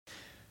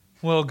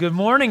Well, good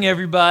morning,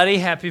 everybody.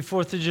 Happy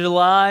 4th of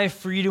July,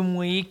 Freedom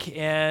Week.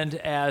 And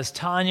as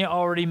Tanya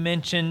already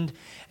mentioned,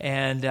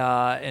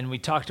 and we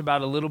talked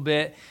about a little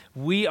bit,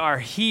 we are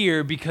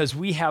here because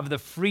we have the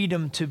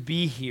freedom to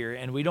be here,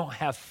 and we don't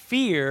have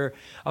fear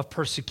of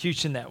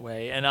persecution that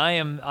way. And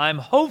I'm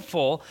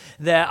hopeful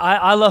that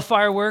I love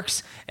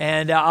fireworks,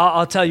 and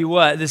I'll tell you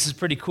what, this is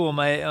pretty cool.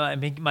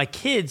 My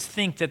kids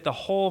think that the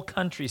whole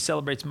country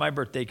celebrates my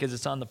birthday because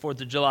it's on the 4th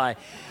of July.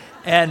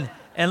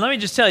 And let me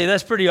just tell you,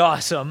 that's pretty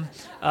awesome.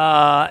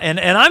 And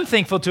I'm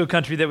thankful to a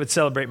country that would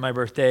celebrate my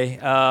birthday.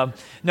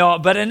 No,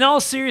 but in all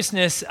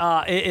seriousness,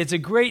 it's a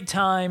great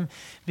time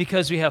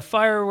because we have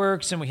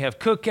fireworks and we have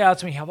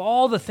cookouts and we have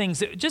all the things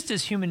that, just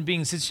as human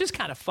beings, it's just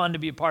kind of fun to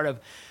be a part of.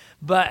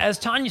 But as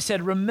Tanya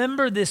said,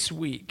 remember this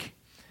week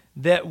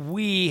that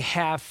we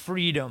have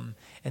freedom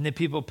and that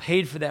people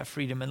paid for that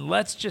freedom. And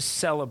let's just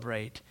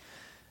celebrate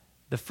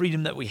the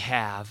freedom that we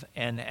have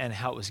and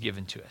how it was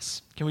given to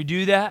us. Can we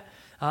do that?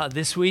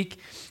 This week.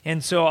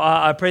 And so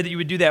I pray that you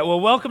would do that. Well,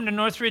 welcome to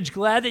Northridge.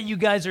 Glad that you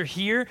guys are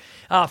here.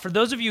 For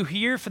those of you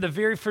here for the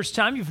very first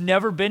time, you've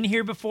never been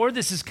here before.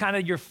 This is kind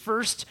of your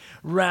first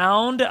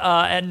round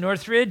at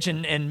Northridge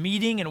and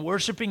meeting and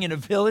worshiping in a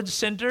village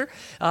center.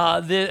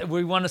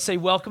 We want to say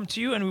welcome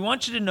to you, and we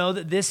want you to know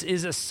that this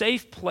is a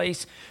safe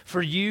place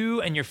for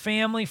you and your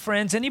family,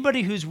 friends,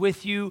 anybody who's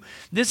with you.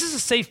 This is a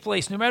safe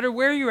place no matter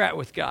where you're at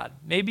with God.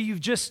 Maybe you've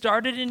just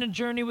started in a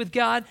journey with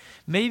God.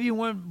 Maybe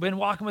you've been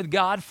walking with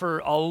God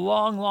for a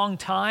long, long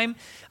time.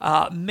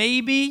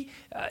 Maybe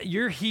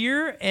you're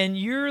here and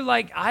you're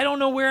like, I don't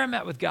know where I'm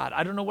at with God.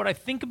 I don't know what I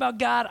think about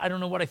God. I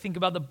don't know what I think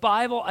about the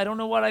Bible. I don't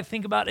know what I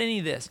think about any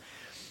of this.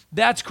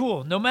 That's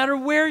cool. No matter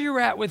where you're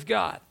at with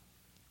God,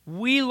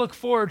 we look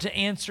forward to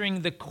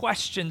answering the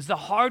questions, the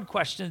hard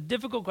questions,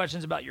 difficult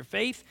questions about your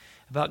faith,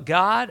 about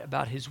God,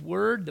 about His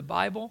Word, the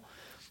Bible.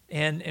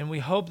 And we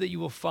hope that you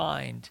will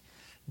find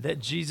that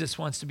Jesus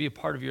wants to be a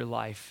part of your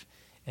life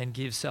and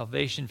give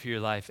salvation for your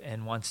life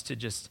and wants to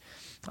just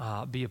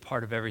be a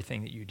part of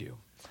everything that you do.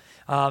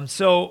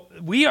 So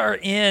we are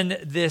in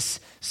this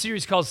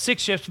series called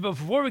Six Shifts, but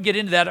before we get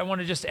into that, I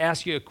want to just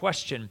ask you a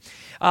question.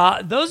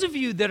 Those of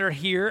you that are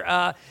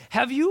here,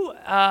 have you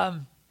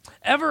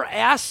ever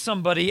asked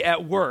somebody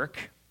at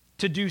work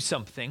to do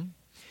something?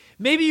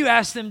 Maybe you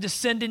asked them to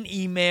send an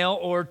email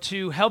or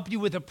to help you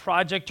with a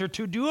project or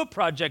to do a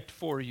project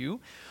for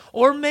you.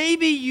 Or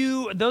maybe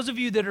those of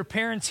you that are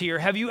parents here,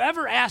 have you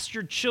ever asked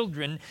your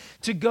children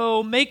to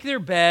go make their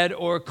bed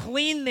or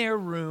clean their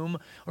room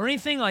or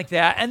anything like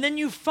that, and then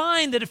you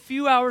find that a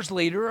few hours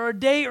later or a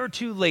day or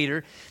two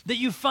later that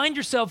you find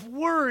yourself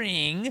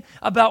worrying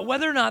about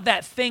whether or not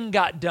that thing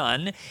got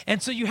done,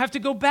 and so you have to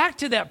go back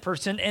to that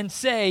person and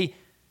say,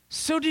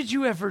 so did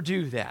you ever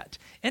do that?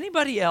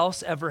 Anybody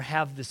else ever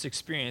have this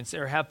experience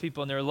or have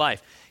people in their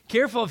life?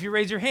 Careful, if you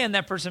raise your hand,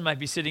 that person might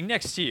be sitting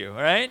next to you,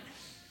 all right?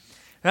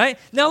 Right?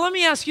 Now, let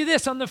me ask you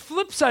this. On the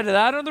flip side of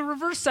that, on the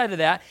reverse side of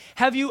that,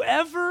 have you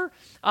ever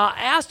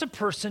asked a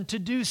person to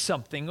do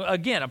something,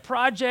 again, a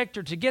project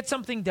or to get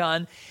something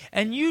done,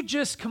 and you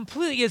just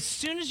completely, as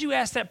soon as you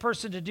asked that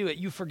person to do it,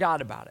 you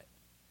forgot about it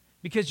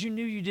because you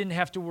knew you didn't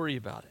have to worry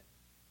about it?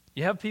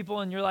 You have people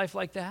in your life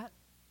like that?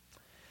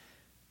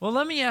 Well,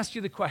 let me ask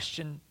you the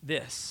question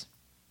this.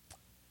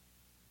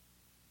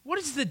 What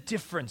is the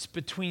difference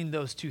between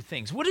those two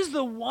things? What is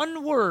the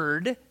one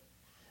word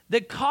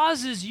that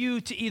causes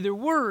you to either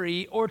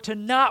worry or to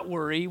not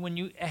worry when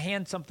you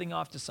hand something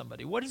off to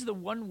somebody? What is the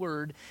one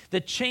word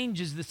that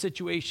changes the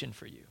situation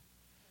for you?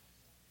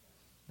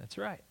 That's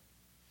right.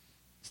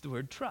 It's the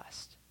word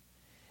trust.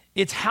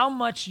 It's how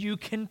much you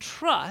can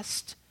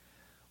trust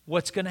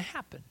what's going to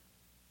happen.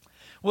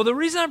 Well, the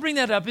reason I bring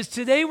that up is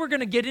today we're going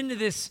to get into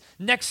this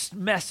next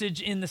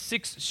message in the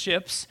Six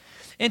Shifts.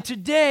 And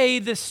today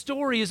the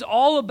story is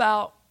all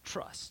about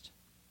trust.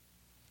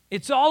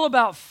 It's all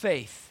about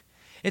faith.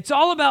 It's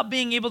all about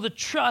being able to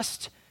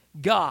trust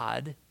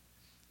God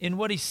in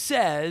what He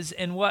says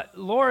and what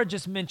Laura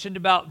just mentioned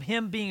about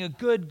Him being a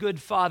good, good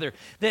Father.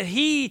 That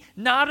He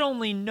not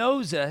only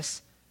knows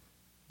us,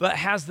 but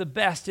has the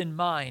best in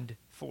mind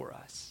for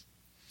us.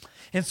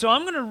 And so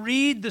I'm going to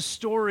read the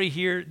story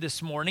here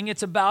this morning.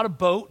 It's about a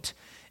boat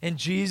and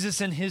Jesus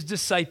and His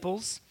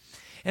disciples.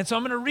 And so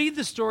I'm going to read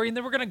the story, and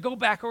then we're going to go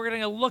back, and we're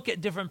going to look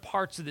at different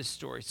parts of this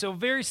story. So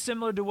very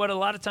similar to what a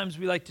lot of times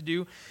we like to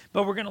do,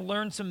 but we're going to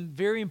learn some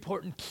very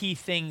important key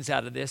things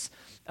out of this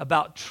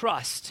about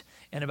trust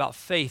and about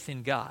faith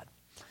in God.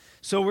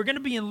 So we're going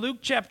to be in Luke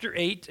chapter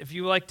 8, if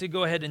you would like to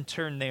go ahead and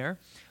turn there.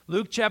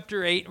 Luke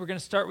chapter 8, we're going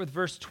to start with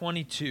verse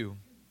 22.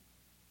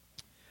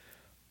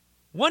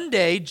 One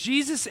day,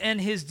 Jesus and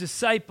His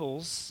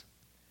disciples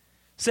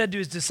said to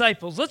His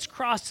disciples, let's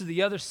cross to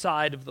the other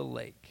side of the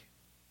lake.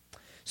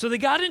 So they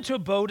got into a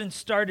boat and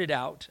started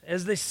out.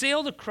 As they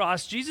sailed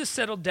across, Jesus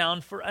settled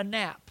down for a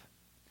nap.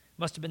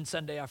 Must have been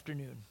Sunday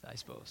afternoon, I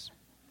suppose.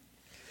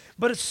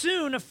 But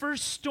soon a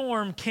first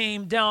storm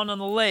came down on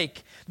the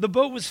lake. The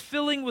boat was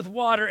filling with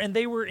water, and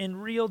they were in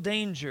real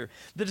danger.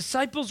 The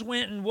disciples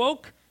went and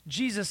woke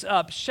Jesus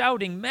up,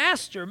 shouting,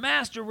 "Master,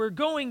 Master, we're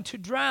going to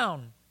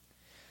drown."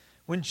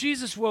 When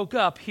Jesus woke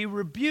up, he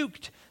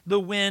rebuked the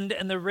wind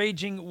and the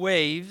raging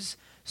waves.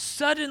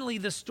 Suddenly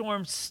the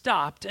storm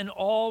stopped and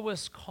all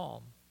was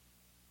calm.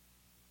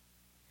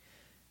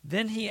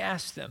 Then he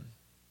asked them,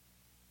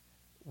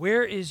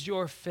 "Where is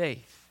your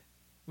faith?"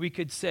 We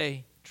could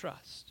say,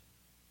 trust.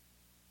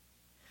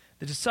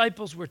 The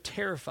disciples were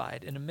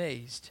terrified and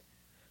amazed.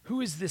 "Who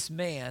is this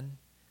man?"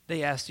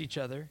 they asked each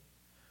other.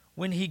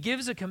 "When he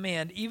gives a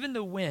command, even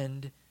the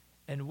wind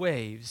and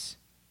waves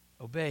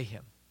obey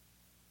him."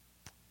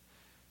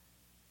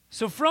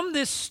 So from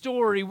this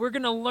story, we're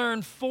going to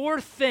learn 4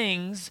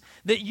 things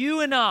that you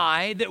and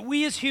I, that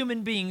we as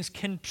human beings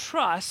can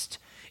trust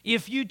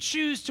if you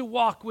choose to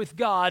walk with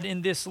God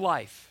in this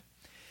life.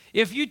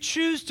 If you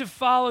choose to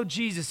follow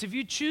Jesus, if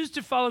you choose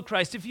to follow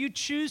Christ, if you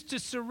choose to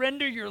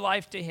surrender your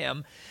life to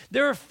him,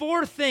 there are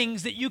 4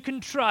 things that you can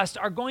trust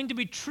are going to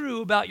be true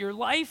about your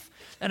life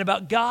and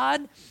about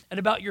God and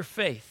about your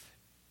faith.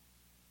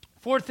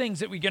 4 things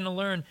that we're going to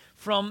learn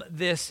from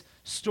this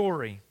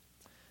story.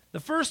 The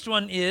first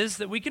one is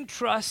that we can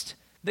trust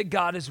that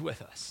God is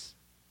with us.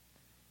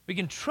 We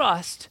can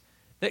trust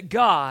that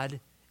God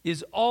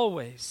is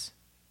always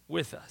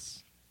with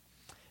us.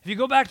 If you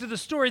go back to the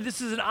story,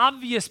 this is an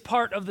obvious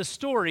part of the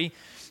story,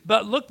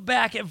 but look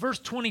back at verse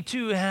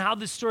 22 and how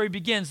this story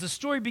begins. The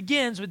story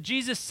begins with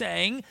Jesus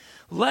saying,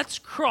 "Let's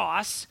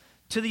cross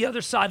to the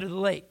other side of the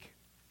lake."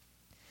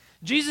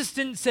 Jesus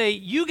didn't say,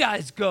 "You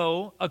guys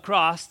go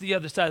across the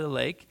other side of the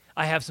lake.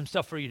 I have some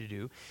stuff for you to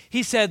do."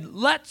 He said,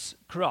 "Let's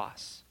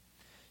cross."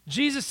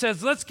 Jesus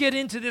says, "Let's get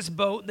into this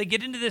boat." They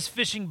get into this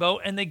fishing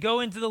boat and they go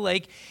into the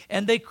lake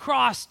and they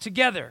cross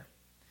together.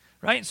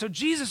 Right? So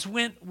Jesus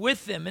went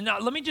with them. And now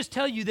let me just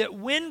tell you that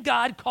when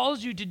God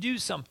calls you to do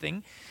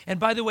something, and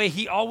by the way,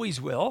 he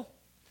always will,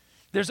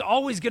 there's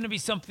always going to be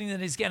something that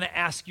he's going to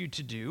ask you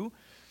to do.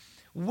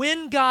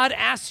 When God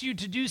asks you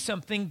to do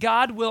something,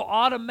 God will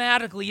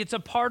automatically, it's a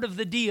part of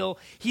the deal,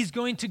 he's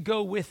going to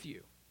go with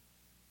you.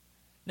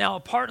 Now,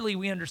 partly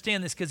we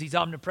understand this because he's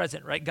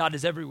omnipresent, right? God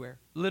is everywhere,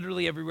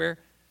 literally everywhere.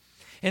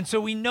 And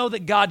so we know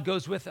that God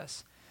goes with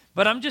us.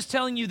 But I'm just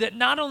telling you that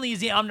not only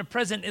is he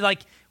omnipresent,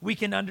 like we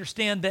can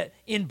understand that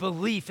in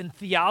belief and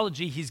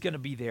theology he's going to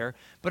be there,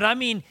 but I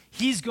mean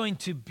he's going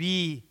to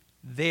be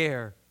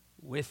there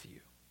with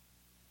you.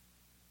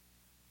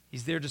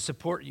 He's there to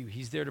support you.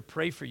 He's there to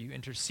pray for you,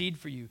 intercede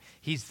for you.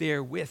 He's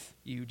there with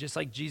you, just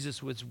like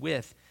Jesus was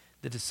with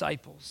the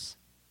disciples.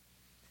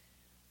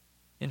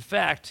 In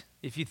fact,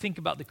 if you think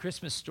about the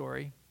Christmas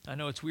story, I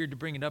know it's weird to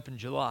bring it up in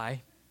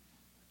July,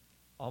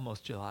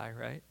 almost July,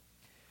 right?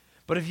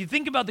 But if you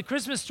think about the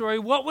Christmas story,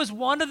 what was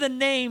one of the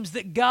names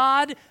that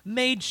God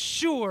made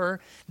sure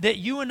that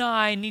you and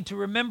I need to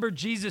remember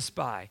Jesus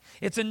by?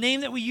 It's a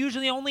name that we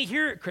usually only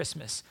hear at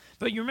Christmas.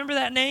 But you remember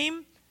that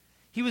name?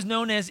 He was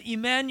known as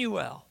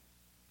Emmanuel.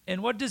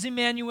 And what does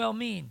Emmanuel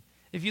mean?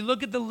 If you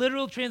look at the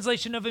literal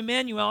translation of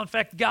Emmanuel, in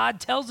fact, God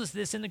tells us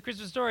this in the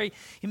Christmas story,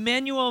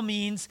 Emmanuel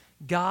means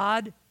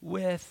God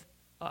with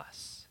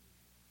us.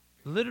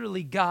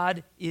 Literally,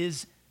 God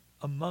is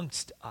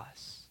amongst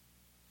us.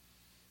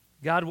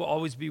 God will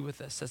always be with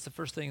us. That's the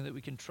first thing that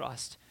we can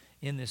trust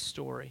in this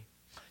story.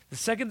 The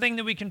second thing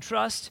that we can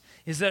trust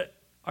is that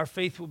our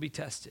faith will be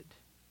tested.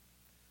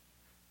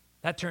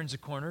 That turns a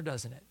corner,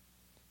 doesn't it?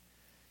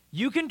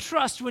 You can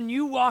trust when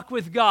you walk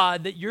with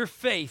God that your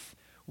faith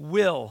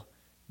will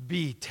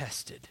be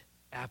tested.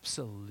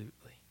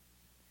 Absolutely.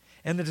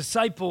 And the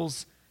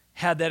disciples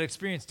had that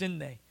experience, didn't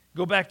they?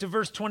 Go back to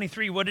verse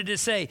 23. What did it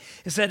say?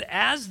 It said,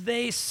 as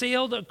they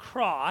sailed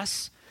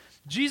across,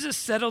 Jesus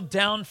settled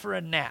down for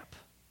a nap.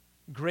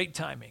 Great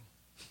timing,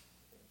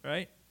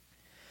 right?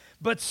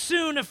 But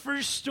soon a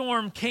fresh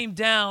storm came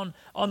down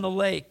on the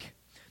lake.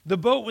 The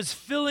boat was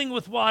filling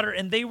with water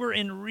and they were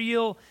in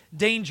real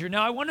danger.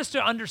 Now, I want us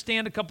to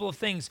understand a couple of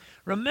things.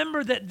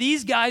 Remember that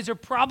these guys are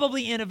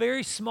probably in a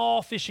very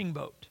small fishing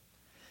boat.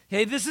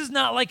 Okay, this is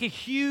not like a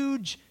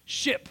huge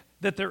ship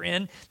that they're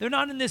in. They're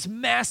not in this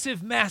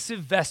massive, massive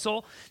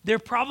vessel. They're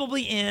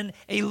probably in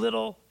a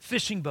little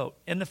fishing boat.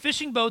 And the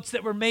fishing boats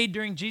that were made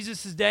during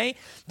Jesus' day,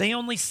 they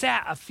only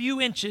sat a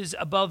few inches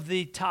above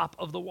the top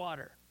of the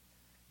water.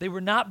 They were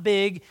not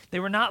big. They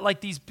were not like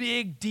these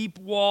big,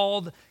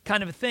 deep-walled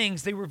kind of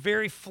things. They were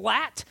very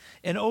flat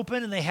and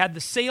open, and they had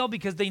the sail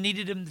because they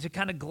needed them to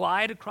kind of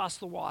glide across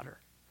the water.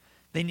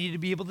 They needed to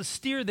be able to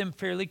steer them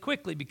fairly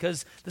quickly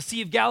because the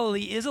Sea of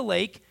Galilee is a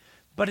lake,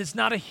 but it's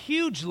not a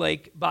huge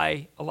lake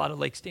by a lot of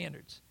lake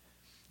standards.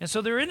 And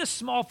so they're in a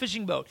small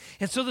fishing boat.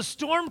 And so the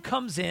storm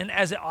comes in,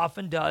 as it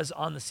often does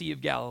on the Sea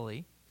of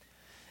Galilee,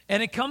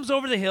 and it comes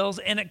over the hills,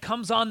 and it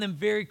comes on them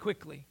very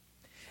quickly.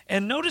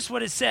 And notice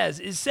what it says.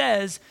 It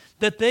says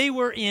that they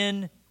were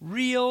in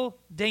real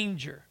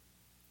danger.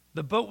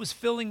 The boat was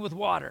filling with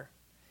water.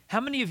 How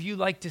many of you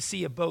like to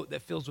see a boat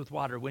that fills with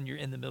water when you're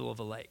in the middle of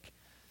a lake?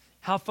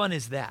 How fun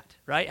is that,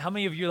 right? How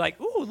many of you are like,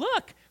 ooh,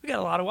 look, we got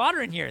a lot of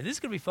water in here. This is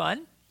going to be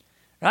fun.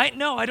 right?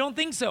 No, I don't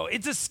think so.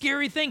 It's a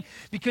scary thing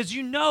because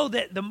you know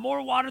that the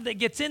more water that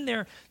gets in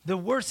there, the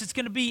worse it's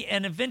going to be,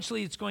 and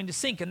eventually it's going to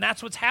sink, and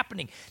that's what's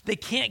happening. They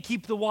can't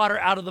keep the water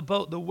out of the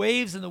boat. The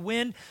waves and the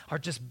wind are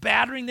just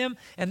battering them,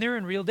 and they're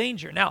in real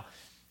danger. Now,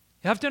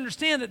 you have to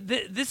understand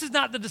that this is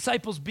not the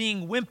disciples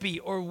being wimpy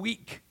or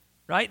weak,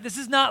 right? This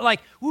is not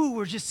like, ooh,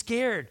 we're just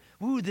scared.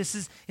 Ooh,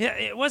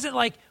 it wasn't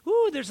like,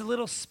 ooh, there's a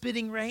little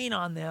spitting rain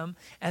on them,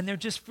 and they're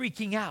just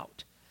freaking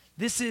out.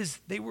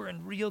 They were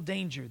in real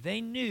danger.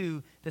 They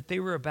knew that they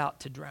were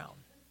about to drown.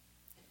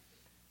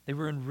 They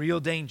were in real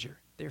danger.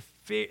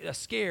 They're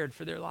scared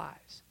for their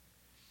lives.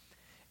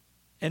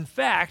 In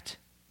fact,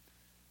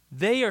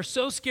 they are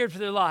so scared for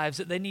their lives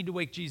that they need to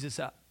wake Jesus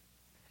up.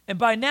 And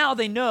by now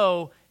they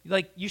know,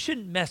 like, you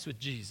shouldn't mess with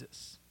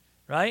Jesus,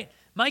 right?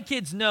 My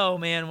kids know,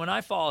 man, when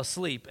I fall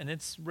asleep, and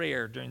it's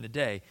rare during the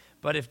day,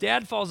 but if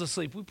Dad falls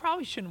asleep, we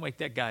probably shouldn't wake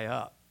that guy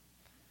up.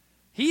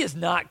 He is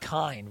not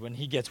kind when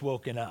he gets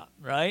woken up,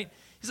 right?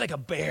 He's like a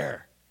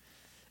bear.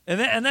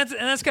 And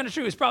that's kind of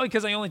true. It's probably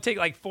because I only take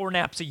like 4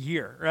 naps a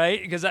year,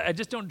 right? Because I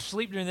just don't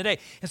sleep during the day.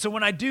 And so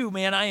when I do,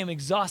 man, I am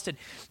exhausted.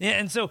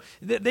 And so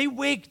they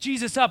wake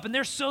Jesus up, and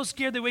they're so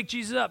scared they wake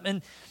Jesus up.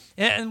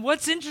 And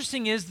what's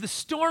interesting is the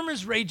storm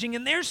is raging,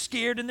 and they're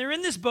scared, and they're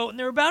in this boat, and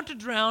they're about to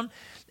drown,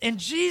 and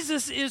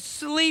Jesus is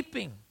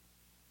sleeping.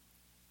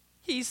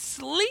 He's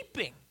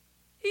sleeping.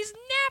 He's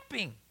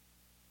napping.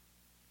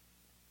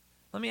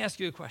 Let me ask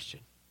you a question.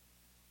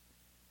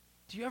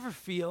 Do you ever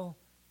feel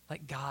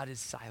like God is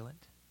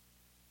silent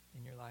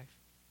in your life?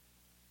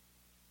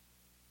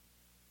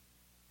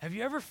 Have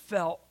you ever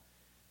felt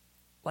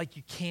like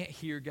you can't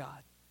hear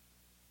God?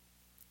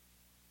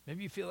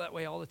 Maybe you feel that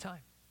way all the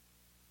time.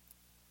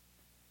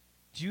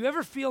 Do you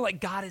ever feel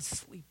like God is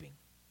sleeping?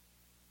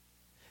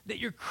 That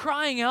you're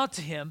crying out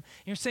to him,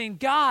 and you're saying,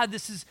 God,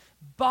 this is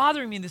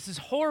bothering me, this is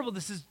horrible,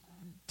 this is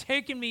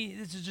taking me,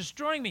 this is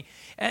destroying me.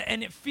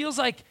 And it feels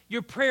like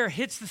your prayer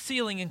hits the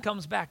ceiling and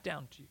comes back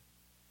down to you.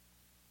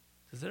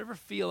 Does it ever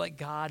feel like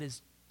God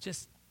is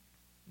just,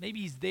 maybe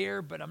he's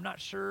there, but I'm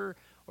not sure,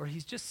 or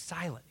he's just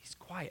silent, he's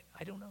quiet,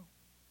 I don't know.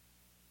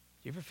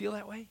 Do you ever feel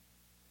that way?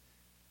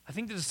 I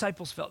think the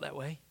disciples felt that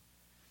way.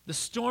 The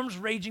storm's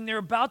raging, they're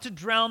about to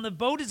drown, the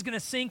boat is going to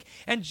sink,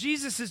 and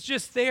Jesus is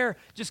just there,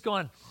 just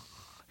going,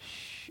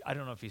 shh. I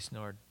don't know if he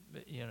snored,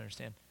 but you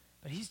understand.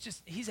 But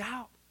he's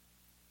out.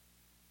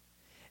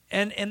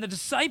 And the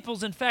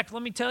disciples, in fact,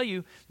 let me tell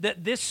you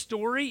that this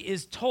story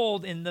is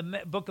told in the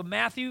book of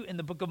Matthew, in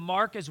the book of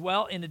Mark as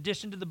well, in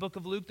addition to the book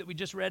of Luke that we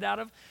just read out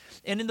of.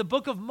 And in the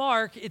book of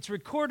Mark, it's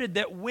recorded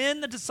that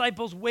when the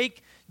disciples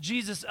wake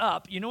Jesus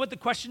up, you know what the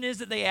question is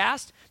that they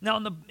asked?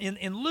 Now,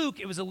 in Luke,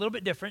 it was a little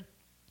bit different,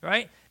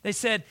 right? They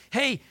said,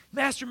 hey,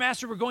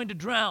 Master, we're going to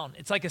drown.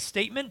 It's like a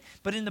statement,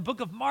 but in the book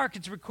of Mark,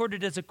 it's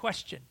recorded as a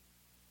question.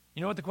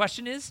 You know what the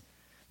question is?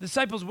 The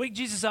disciples wake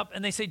Jesus up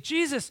and they say,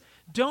 Jesus,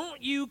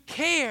 don't you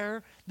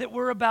care that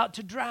we're about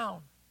to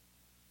drown?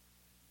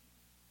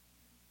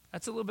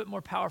 That's a little bit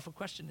more powerful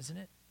question, isn't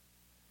it?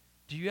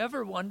 Do you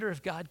ever wonder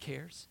if God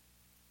cares?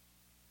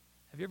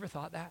 Have you ever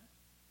thought that?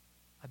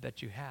 I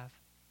bet you have.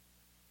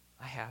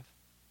 I have.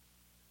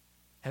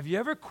 Have you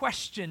ever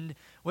questioned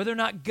whether or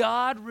not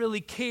God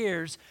really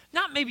cares,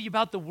 not maybe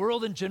about the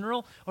world in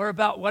general or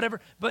about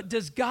whatever, but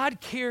does God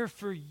care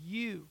for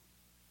you,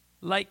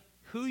 like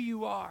who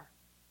you are?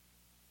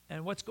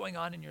 And what's going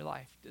on in your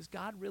life? Does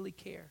God really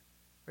care?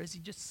 Or is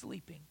he just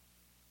sleeping?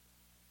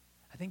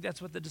 I think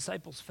that's what the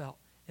disciples felt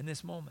in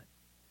this moment.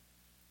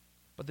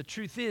 But the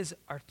truth is,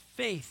 our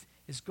faith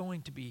is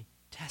going to be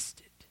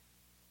tested.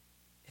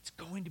 It's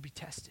going to be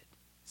tested.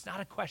 It's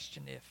not a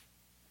question if.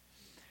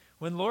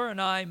 When Laura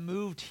and I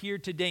moved here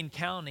to Dane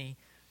County,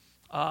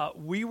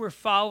 we were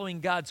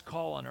following God's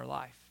call on our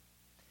life.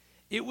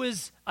 It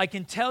was, I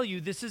can tell you,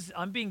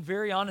 I'm being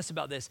very honest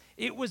about this.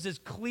 It was as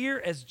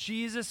clear as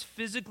Jesus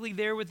physically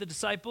there with the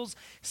disciples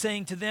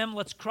saying to them,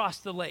 let's cross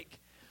the lake.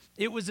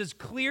 It was as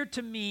clear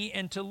to me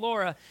and to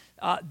Laura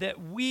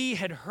that we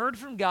had heard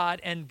from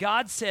God, and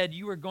God said,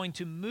 you are going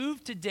to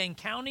move to Dane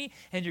County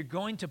and you're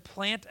going to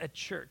plant a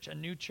church, a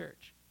new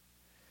church.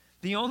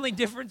 The only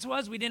difference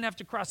was we didn't have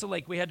to cross a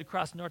lake. We had to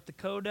cross North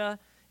Dakota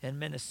and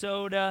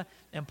Minnesota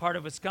and part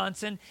of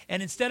Wisconsin.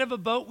 And instead of a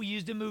boat, we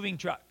used a moving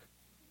truck.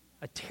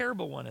 A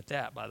terrible one at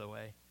that, by the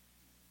way.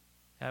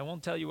 I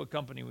won't tell you what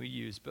company we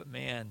used, but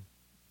man,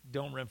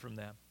 don't rent from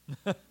them.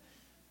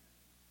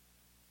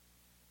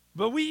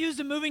 But we used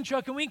a moving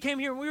truck, and we came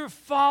here, and we were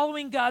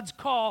following God's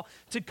call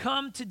to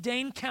come to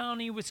Dane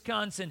County,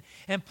 Wisconsin,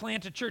 and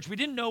plant a church. We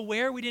didn't know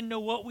where. We didn't know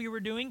what we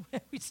were doing.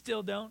 We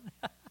still don't.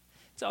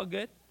 It's all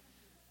good.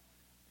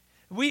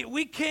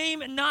 We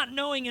came not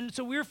knowing, and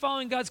so we were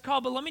following God's call.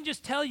 But let me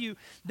just tell you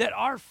that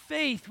our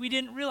faith, we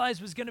didn't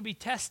realize was going to be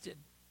tested.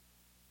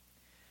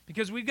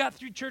 Because we got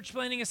through church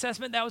planning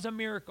assessment, that was a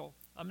miracle.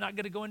 I'm not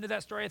going to go into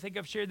that story. I think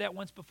I've shared that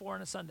once before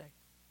on a Sunday.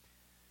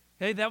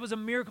 Okay, that was a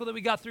miracle that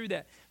we got through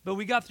that. But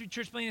we got through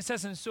church planning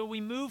assessment. So we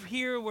move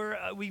here.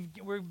 We've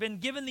been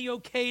given the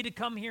okay to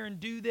come here and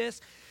do this.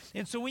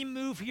 And so we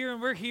move here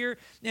and we're here.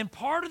 And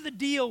part of the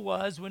deal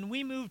was when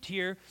we moved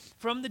here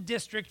from the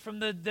district, from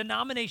the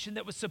denomination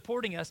that was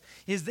supporting us,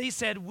 is they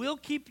said, we'll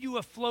keep you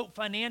afloat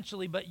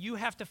financially, but you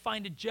have to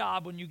find a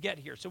job when you get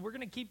here. So we're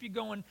going to keep you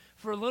going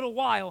for a little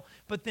while,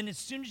 but then as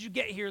soon as you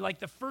get here, like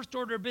the first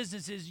order of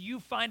business is you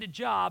find a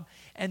job,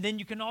 and then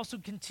you can also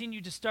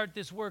continue to start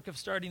this work of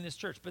starting this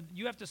church. But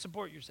you have to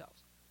support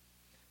yourselves.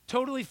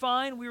 Totally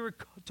fine. We were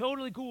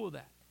totally cool with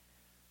that.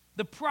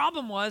 The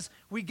problem was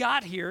we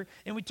got here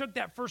and we took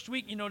that first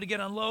week, to get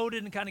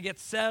unloaded and kind of get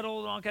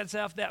settled and all kinds of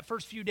stuff that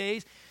first few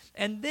days.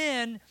 And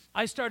then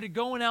I started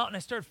going out and I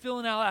started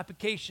filling out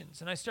applications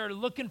and I started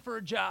looking for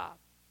a job.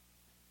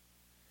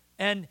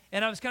 And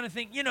I was kind of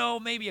thinking,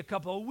 maybe a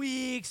couple of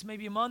weeks,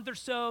 maybe a month or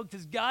so,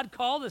 because God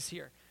called us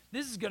here.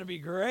 This is going to be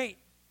great.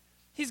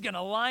 He's going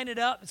to line it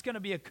up. It's going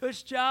to be a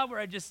cush job where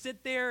I just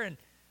sit there and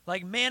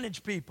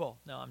manage people.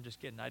 No, I'm just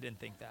kidding. I didn't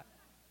think that.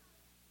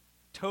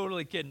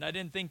 Totally kidding. I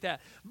didn't think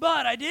that.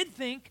 But I did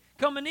think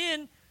coming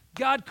in,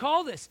 God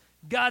called us.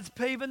 God's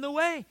paving the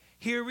way.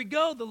 Here we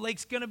go. The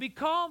lake's going to be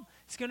calm.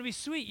 It's going to be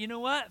sweet. You know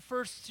what?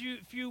 First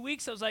few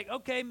weeks, I was like,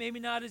 okay, maybe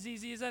not as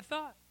easy as I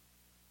thought.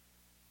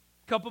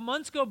 A couple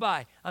months go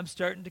by. I'm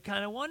starting to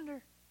kind of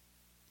wonder.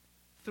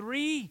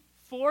 3-4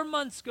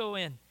 months go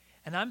in,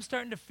 and I'm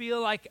starting to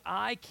feel like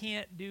I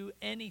can't do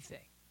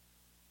anything.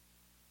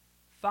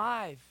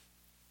 5.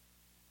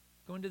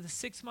 Going to the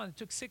 6th month. It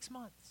took 6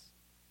 months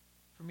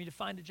for me to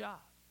find a job.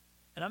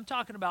 And I'm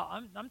talking about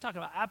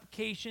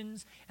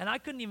applications, and I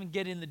couldn't even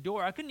get in the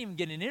door. I couldn't even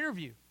get an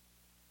interview.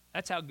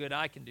 That's how good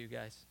I can do,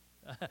 guys.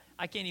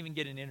 I can't even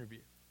get an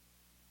interview.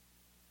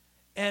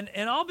 And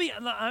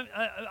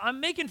I'm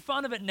making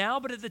fun of it now,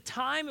 but at the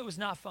time it was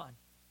not fun.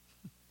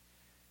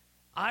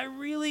 I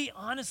really,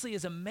 honestly,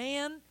 as a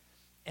man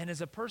and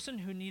as a person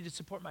who needed to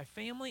support my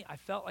family, I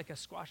felt like a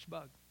squash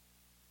bug.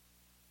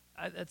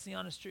 That's the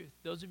honest truth.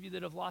 Those of you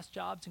that have lost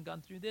jobs and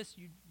gone through this,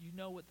 you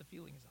know what the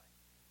feeling is like.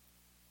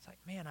 It's like,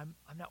 man,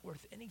 I'm not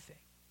worth anything.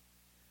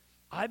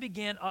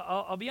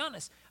 I'll be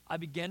honest, I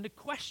began to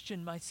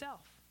question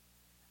myself.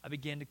 I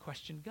began to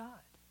question God.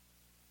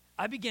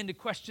 I began to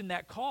question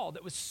that call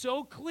that was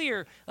so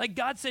clear. Like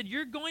God said,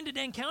 you're going to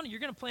Dan County, you're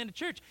going to plant a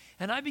church.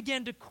 And I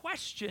began to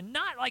question,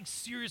 not like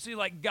seriously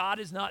like God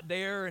is not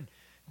there and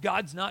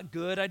God's not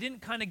good. I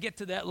didn't kind of get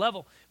to that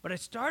level. But I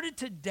started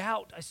to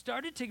doubt. I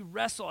started to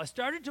wrestle. I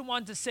started to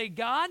want to say,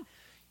 God,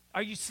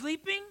 are you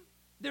sleeping?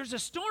 There's a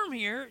storm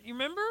here. You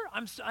remember?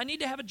 I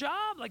need to have a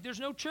job. Like there's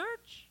no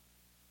church.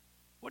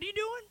 What are you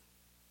doing?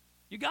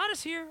 You got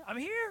us here. I'm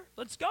here.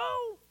 Let's go.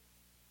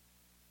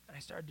 And I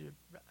started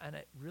to, and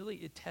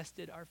it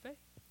tested our faith.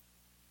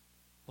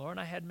 Laura and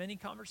I had many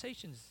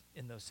conversations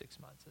in those 6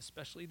 months,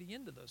 especially the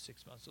end of those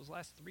 6 months, those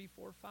last 3,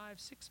 4, 5,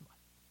 6 months.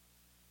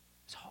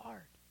 It's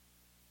hard.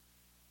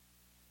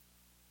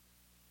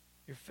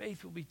 Your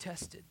faith will be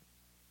tested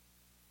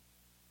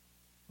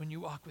when you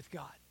walk with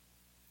God.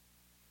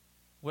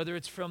 Whether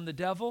it's from the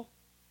devil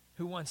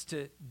who wants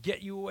to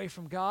get you away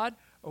from God,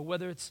 or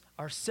whether it's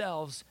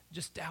ourselves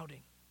just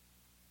doubting.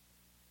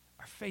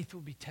 Our faith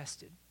will be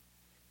tested.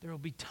 There will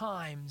be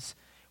times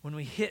when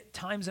we hit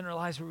times in our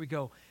lives where we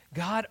go,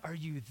 God, are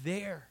you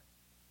there?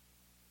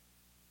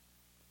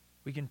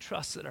 We can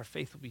trust that our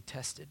faith will be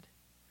tested.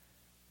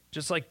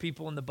 Just like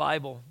people in the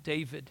Bible,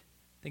 David,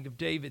 think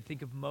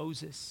of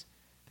Moses,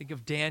 think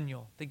of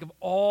Daniel, think of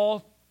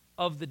all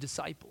of the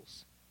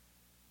disciples.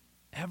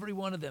 Every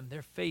one of them,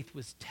 their faith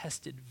was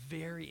tested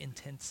very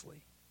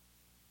intensely.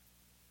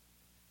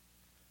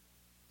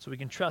 So we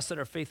can trust that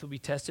our faith will be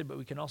tested, but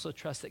we can also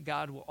trust that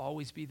God will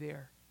always be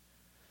there.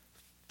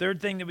 Third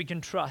thing that we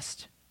can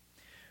trust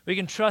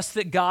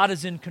that God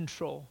is in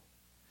control.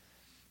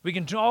 We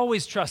can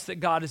always trust that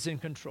God is in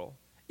control.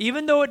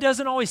 Even though it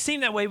doesn't always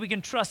seem that way, we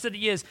can trust that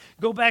he is.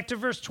 Go back to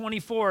verse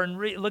 24 and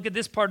look at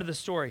this part of the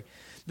story.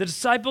 The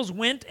disciples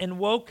went and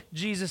woke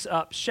Jesus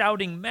up,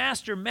 shouting,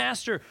 Master,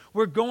 Master,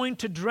 we're going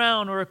to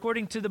drown. Or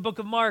according to the book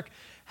of Mark,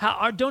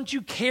 don't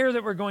you care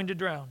that we're going to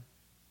drown?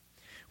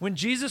 When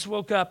Jesus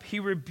woke up, he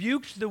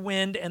rebuked the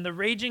wind and the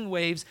raging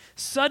waves.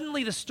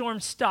 Suddenly the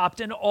storm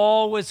stopped and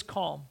all was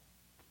calm.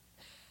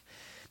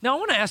 Now I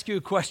want to ask you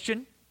a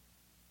question.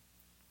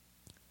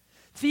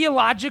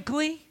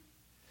 Theologically,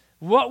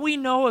 what we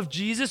know of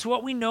Jesus,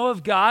 what we know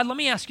of God, let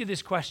me ask you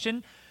this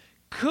question.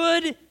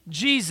 Could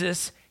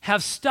Jesus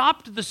have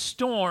stopped the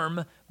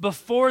storm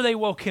before they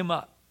woke him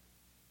up?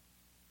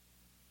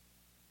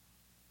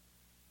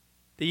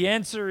 The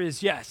answer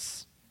is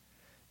yes.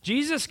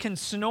 Jesus can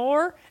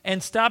snore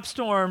and stop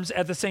storms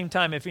at the same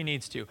time if he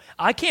needs to.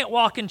 I can't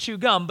walk and chew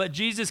gum, but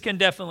Jesus can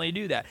definitely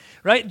do that,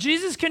 right?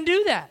 Jesus can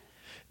do that.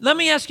 Let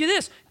me ask you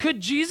this. Could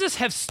Jesus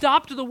have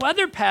stopped the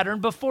weather pattern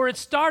before it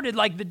started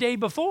like the day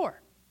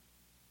before?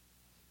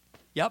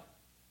 Yep,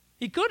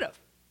 he could have.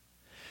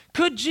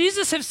 Could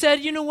Jesus have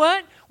said, you know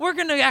what? We're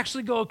going to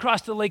actually go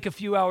across the lake a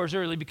few hours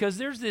early because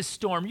there's this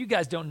storm. You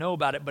guys don't know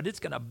about it, but it's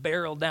going to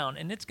barrel down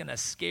and it's going to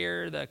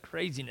scare the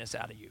craziness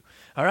out of you.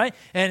 All right?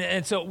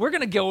 And so we're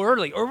going to go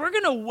early, or we're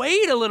going to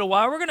wait a little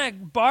while. We're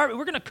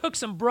going to cook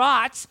some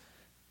brats,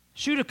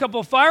 shoot a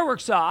couple of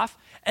fireworks off,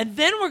 and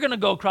then we're going to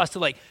go across the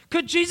lake.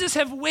 Could Jesus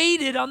have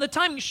waited on the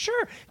time?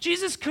 Sure,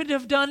 Jesus could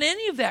have done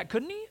any of that,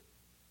 couldn't he?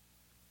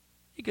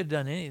 He could have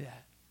done any of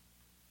that.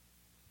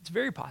 It's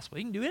very possible.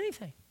 He can do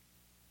anything.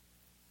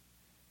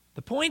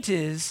 The point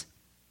is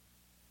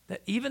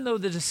that even though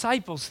the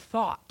disciples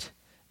thought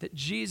that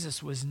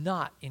Jesus was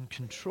not in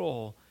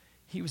control,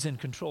 he was in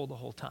control the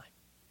whole time.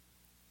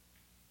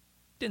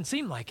 Didn't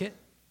seem like it,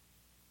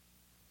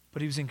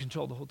 but he was in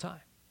control the whole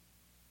time.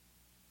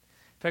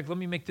 In fact, let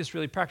me make this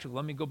really practical.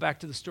 Let me go back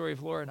to the story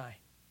of Laura and I.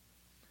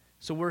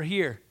 So we're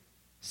here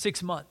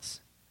 6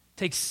 months. It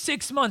takes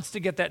 6 months to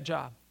get that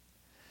job.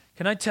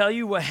 Can I tell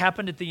you what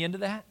happened at the end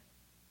of that?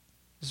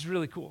 This is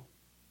really cool.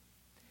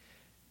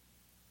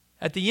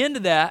 At the end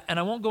of that, and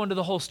I won't go into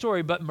the whole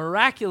story, but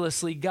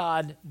miraculously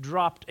God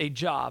dropped a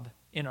job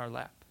in our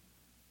lap.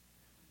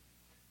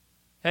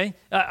 Okay?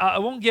 I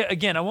won't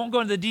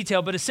go into the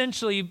detail, but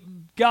essentially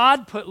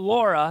God put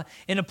Laura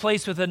in a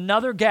place with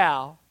another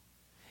gal,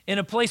 in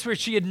a place where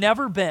she had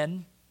never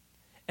been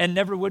and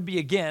never would be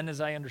again, as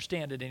I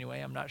understand it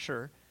anyway, I'm not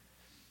sure.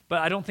 But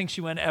I don't think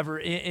she went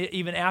ever,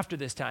 even after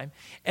this time.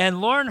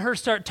 And Laura and her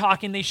start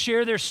talking. They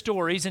share their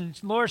stories,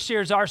 and Laura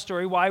shares our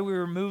story, why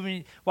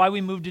we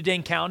moved to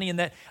Dane County, and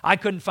that I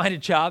couldn't find a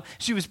job.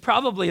 She was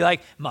probably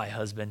like, my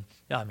husband.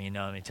 Let me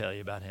tell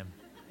you about him.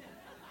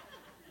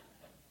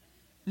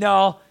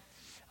 No,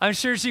 I'm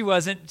sure she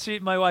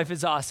wasn't. My wife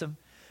is awesome.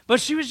 But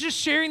she was just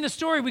sharing the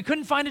story. We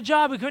couldn't find a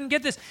job. We couldn't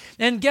get this.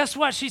 And guess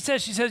what she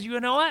says? She says, you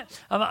know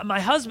what? My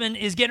husband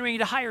is getting ready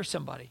to hire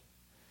somebody.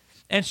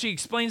 And she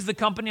explains the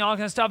company, all that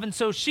kind of stuff. And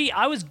so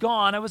I was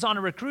gone. I was on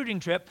a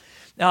recruiting trip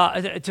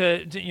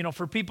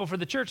for people for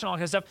the church and all that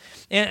kind of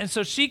stuff. And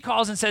so she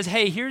calls and says,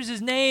 hey, here's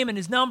his name and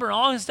his number and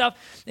all that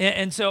stuff.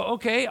 And so,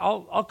 okay,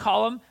 I'll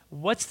call him.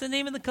 What's the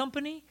name of the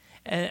company?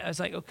 And I was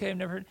like, okay, I've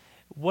never heard.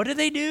 What do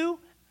they do?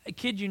 I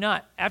kid you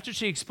not. After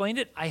she explained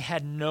it, I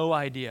had no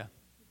idea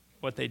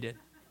what they did.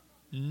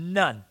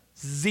 None.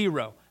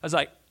 Zero. I was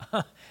like,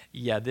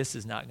 yeah, this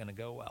is not going to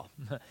go well.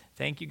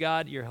 Thank you,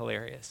 God. You're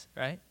hilarious,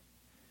 right?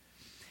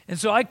 And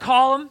so I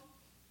call him.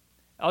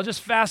 I'll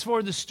just fast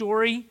forward the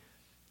story,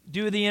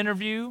 do the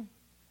interview.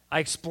 I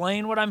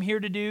explain what I'm here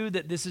to do,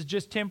 that this is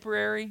just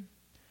temporary. He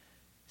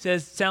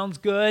says, sounds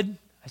good.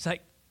 I was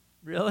like,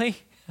 really?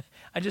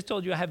 I just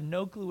told you I have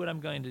no clue what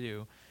I'm going to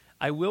do.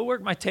 I will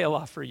work my tail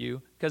off for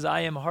you because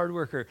I am a hard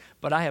worker,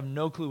 but I have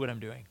no clue what I'm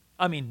doing.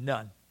 I mean,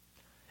 none.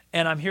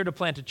 And I'm here to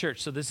plant a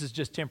church, so this is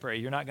just temporary.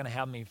 You're not going to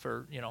have me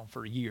for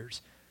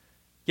years.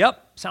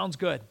 Yep, sounds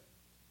good.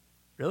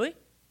 Really?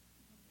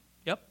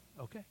 Yep,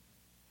 okay.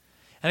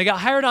 And I got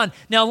hired on.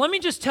 Now, let me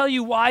just tell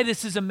you why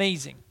this is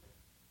amazing.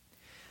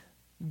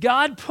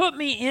 God put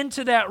me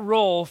into that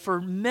role for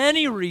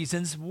many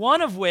reasons,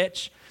 one of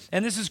which,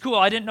 and this is cool,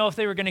 I didn't know if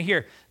they were going to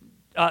hear.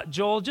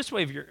 Joel, just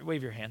wave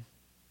your hand.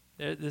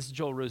 This is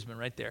Joel Roosman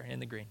right there in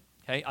the green.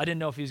 Okay, I didn't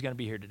know if he was going to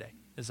be here today.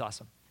 This is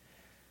awesome.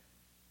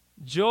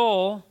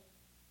 Joel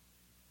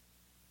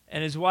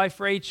and his wife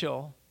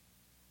Rachel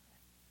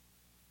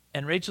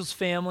and Rachel's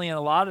family and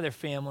a lot of their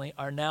family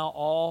are now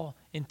all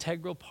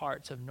integral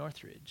parts of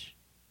Northridge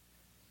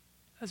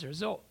as a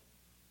result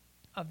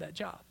of that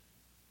job.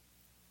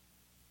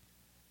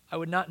 I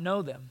would not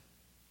know them,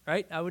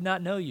 right? I would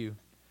not know you.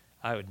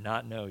 I would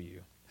not know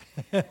you.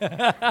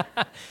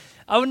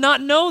 I would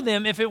not know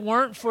them if it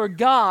weren't for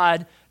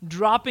God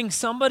dropping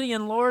somebody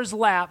in Laura's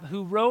lap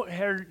who wrote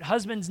her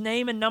husband's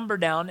name and number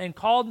down and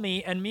called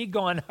me, and me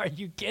going, are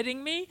you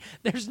kidding me?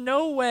 There's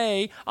no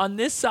way on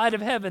this side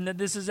of heaven that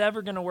this is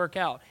ever going to work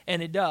out.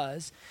 And it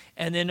does.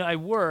 And then I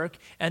work.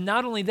 And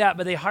not only that,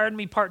 but they hired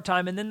me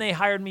part-time, and then they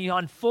hired me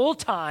on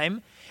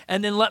full-time,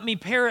 and then let me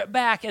pare it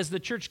back as the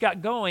church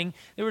got going.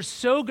 They were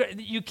so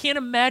good. You can't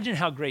imagine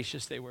how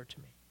gracious they were to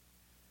me.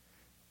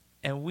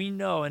 And we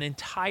know an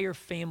entire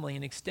family,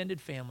 an extended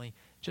family,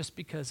 just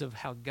because of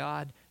how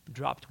God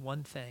dropped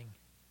one thing.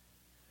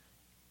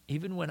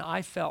 Even when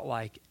I felt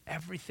like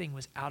everything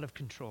was out of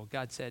control,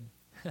 God said,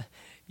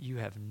 you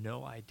have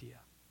no idea.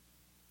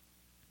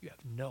 You have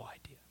no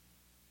idea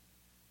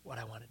what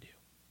I want to do.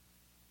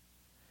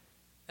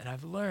 And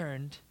I've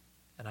learned,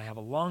 and I have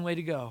a long way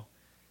to go,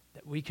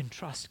 that we can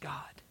trust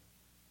God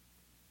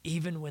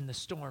even when the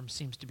storm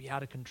seems to be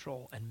out of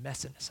control and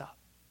messing us up.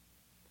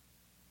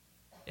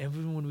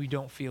 Even when we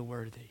don't feel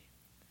worthy,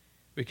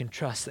 we can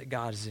trust that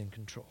God is in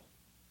control.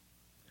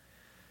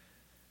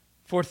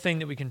 Fourth thing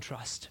that we can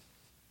trust.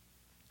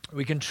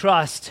 We can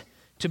trust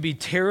to be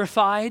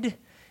terrified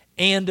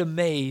and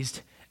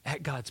amazed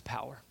at God's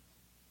power.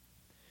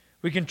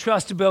 We can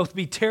trust to both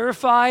be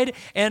terrified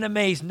and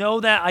amazed.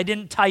 Know that I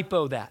didn't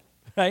typo that,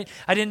 right?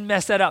 I didn't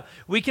mess that up.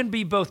 We can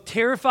be both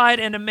terrified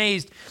and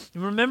amazed.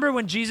 Remember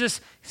when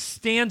Jesus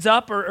stands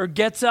up or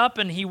gets up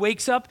and he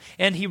wakes up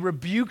and he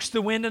rebukes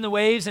the wind and the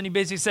waves and he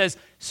basically says,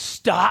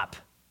 stop,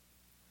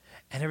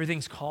 and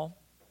everything's calm?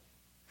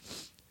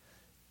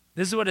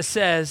 This is what it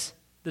says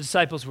the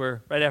disciples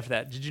were right after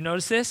that. Did you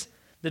notice this?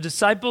 The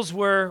disciples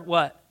were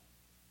what?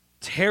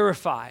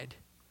 Terrified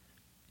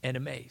and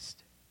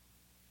amazed.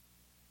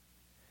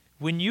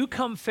 When you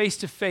come face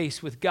to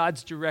face with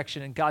God's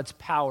direction and God's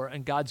power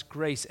and God's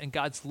grace and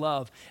God's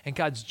love and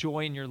God's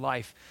joy in your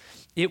life,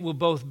 it will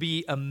both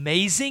be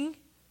amazing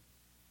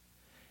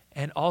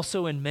and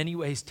also in many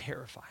ways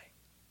terrifying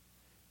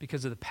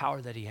because of the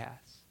power that he has.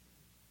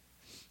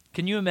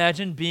 Can you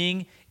imagine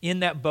being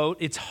in that boat?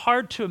 It's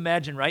hard to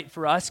imagine, right,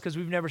 for us, because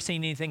we've never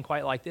seen anything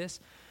quite like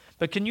this.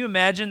 But can you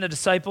imagine the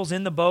disciples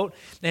in the boat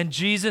and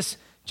Jesus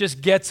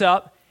just gets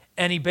up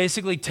and he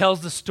basically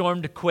tells the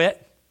storm to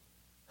quit?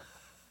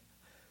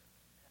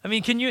 I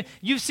mean,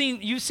 you've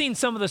seen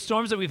some of the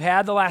storms that we've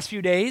had the last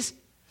few days,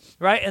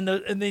 right?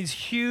 And these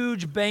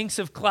huge banks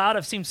of cloud.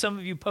 I've seen some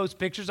of you post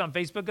pictures on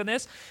Facebook on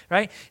this,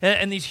 right?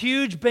 And these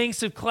huge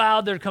banks of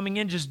cloud that are coming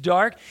in just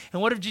dark.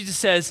 And what if Jesus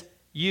says,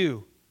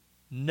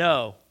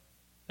 no,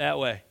 that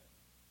way?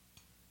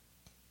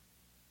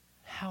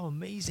 How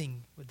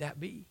amazing would that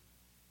be?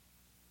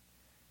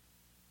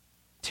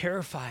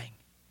 Terrifying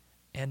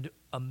and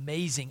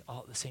amazing all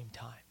at the same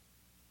time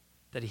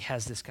that he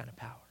has this kind of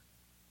power.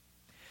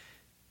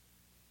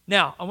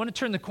 Now, I want to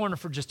turn the corner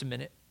for just a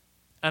minute,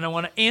 and I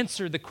want to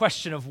answer the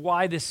question of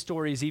why this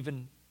story is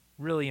even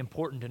really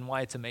important and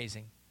why it's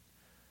amazing.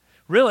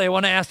 Really, I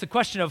want to ask the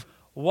question of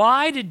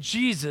why did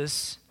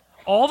Jesus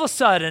all of a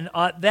sudden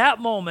at that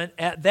moment,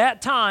 at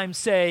that time,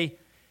 say,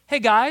 hey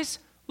guys,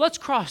 let's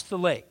cross the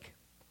lake?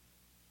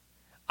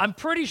 I'm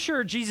pretty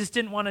sure Jesus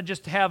didn't want to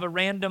just have a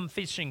random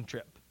fishing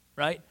trip,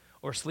 right?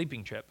 Or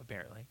sleeping trip,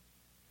 apparently.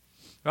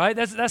 Right?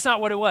 That's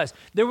not what it was.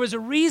 There was a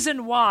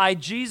reason why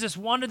Jesus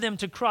wanted them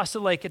to cross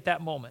the lake at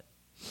that moment.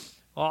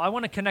 Well, I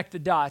want to connect the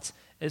dots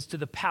as to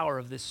the power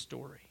of this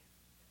story.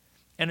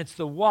 And it's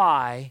the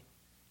why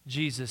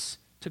Jesus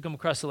took them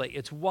across the lake.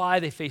 It's why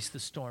they faced the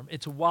storm.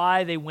 It's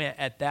why they went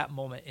at that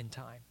moment in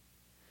time.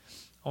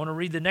 I want to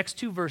read the next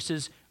two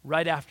verses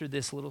right after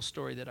this little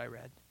story that I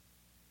read.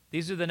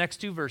 These are the next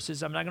two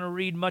verses. I'm not going to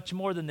read much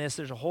more than this.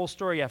 There's a whole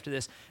story after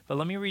this. But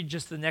let me read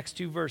just the next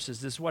two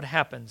verses. This is what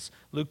happens.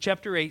 Luke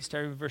chapter 8,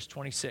 starting with verse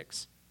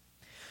 26.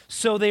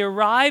 So they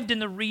arrived in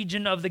the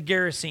region of the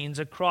Gerasenes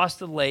across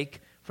the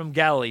lake from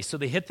Galilee. So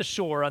they hit the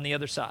shore on the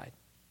other side.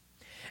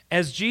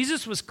 As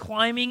Jesus was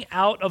climbing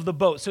out of the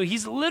boat, so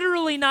he's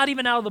literally not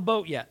even out of the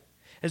boat yet.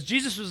 As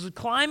Jesus was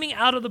climbing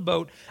out of the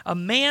boat, a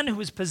man who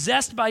was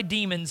possessed by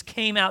demons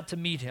came out to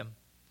meet him.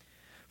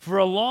 For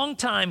a long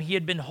time, he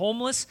had been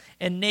homeless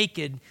and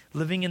naked,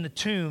 living in the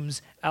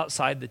tombs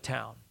outside the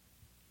town.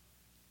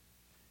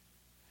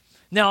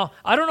 Now,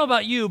 I don't know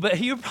about you, but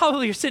you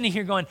probably are sitting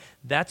here going,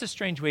 that's a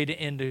strange way to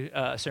end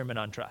a sermon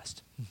on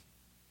trust.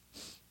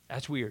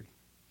 That's weird.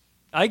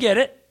 I get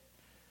it.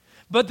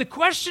 But the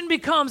question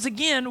becomes,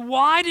 again,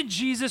 why did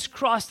Jesus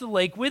cross the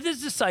lake with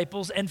his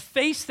disciples and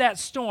face that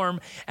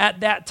storm at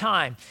that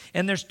time?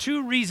 And there's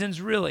two reasons,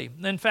 really.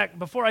 In fact,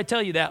 before I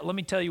tell you that, let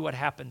me tell you what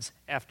happens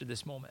after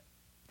this moment.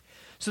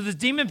 So this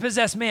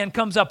demon-possessed man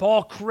comes up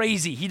all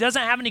crazy. He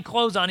doesn't have any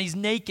clothes on. He's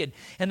naked.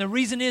 And the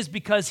reason is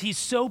because he's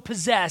so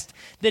possessed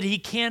that he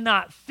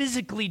cannot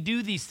physically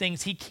do these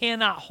things. He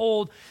cannot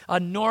hold a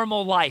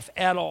normal life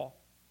at all.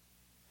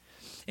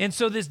 And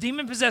so this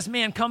demon-possessed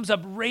man comes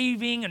up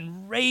raving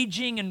and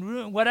raging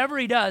and whatever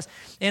he does.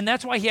 And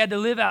that's why he had to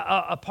live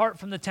apart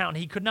from the town.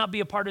 He could not be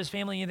a part of his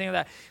family, anything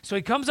like that. So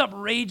he comes up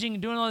raging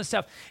and doing all this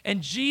stuff.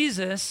 And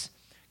Jesus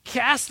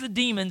casts the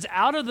demons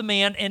out of the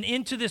man and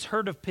into this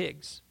herd of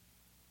pigs.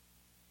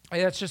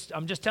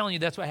 I'm just telling you,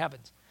 that's what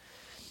happens.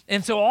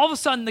 And so all of a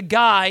sudden, the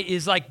guy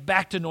is like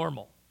back to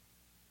normal,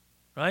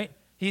 right?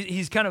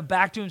 He's kind of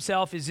back to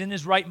himself. He's in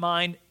his right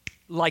mind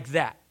like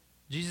that.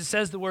 Jesus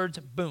says the words,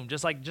 boom,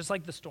 just like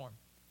the storm.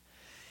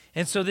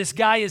 And so this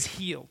guy is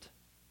healed.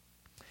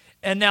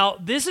 And now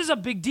this is a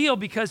big deal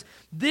because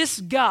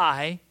this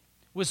guy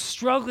was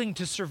struggling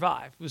to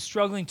survive, was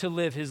struggling to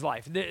live his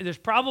life. There's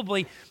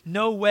probably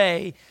no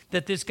way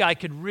that this guy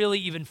could really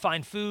even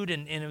find food,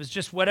 and it was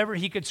just whatever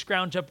he could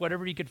scrounge up,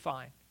 whatever he could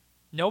find.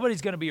 Nobody's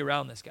going to be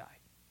around this guy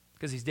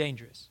because he's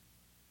dangerous.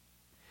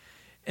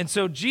 And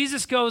so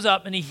Jesus goes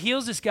up and he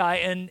heals this guy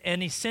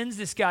and he sends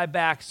this guy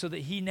back so that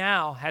he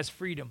now has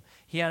freedom.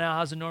 He now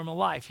has a normal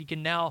life. He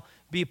can now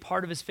be a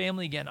part of his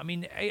family again. I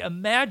mean,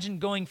 imagine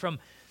going from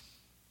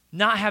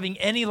not having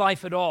any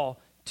life at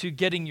all to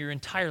getting your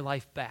entire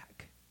life back.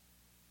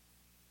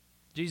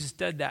 Jesus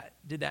did that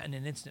in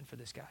an instant for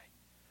this guy.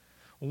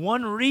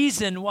 One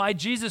reason why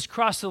Jesus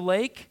crossed the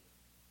lake,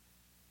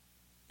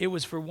 it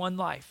was for one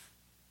life,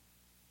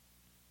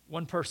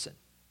 one person.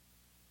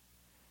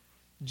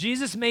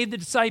 Jesus made the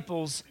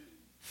disciples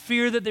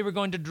fear that they were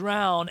going to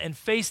drown and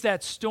face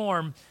that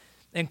storm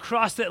and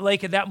cross that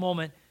lake at that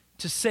moment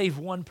to save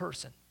one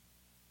person.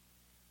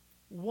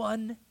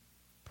 One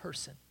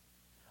person.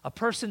 A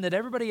person that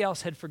everybody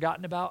else had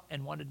forgotten about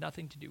and wanted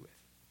nothing to do with,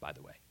 by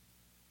the way.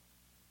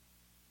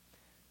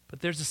 But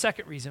there's a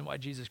second reason why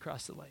Jesus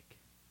crossed the lake.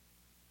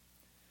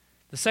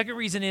 The second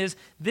reason is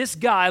this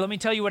guy, let me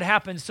tell you what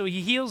happens. So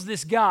he heals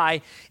this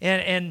guy,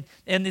 and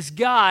this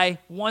guy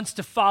wants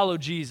to follow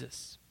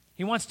Jesus.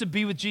 He wants to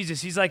be with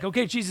Jesus. He's like,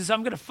 okay, Jesus,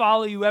 I'm going to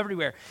follow you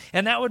everywhere.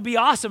 And that would be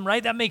awesome,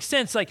 right? That makes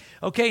sense. Like,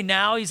 okay,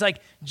 now he's like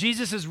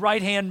Jesus'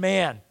 right-hand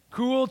man.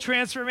 Cool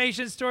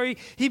transformation story.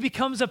 He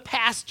becomes a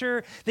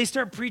pastor. They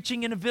start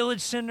preaching in a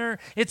village center.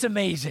 It's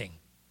amazing.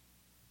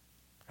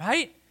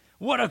 Right?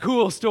 What a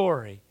cool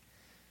story.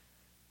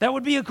 That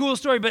would be a cool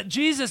story. But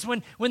Jesus,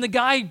 when the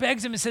guy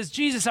begs him and says,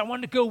 Jesus, I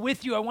want to go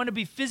with you. I want to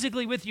be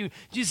physically with you.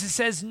 Jesus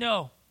says,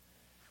 no.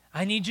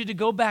 I need you to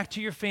go back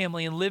to your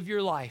family and live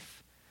your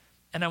life.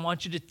 And I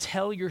want you to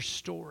tell your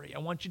story. I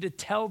want you to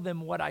tell them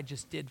what I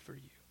just did for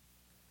you.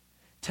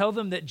 Tell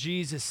them that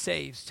Jesus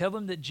saves. Tell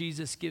them that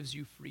Jesus gives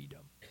you freedom.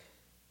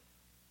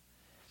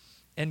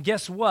 And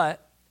guess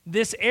what?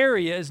 This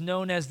area is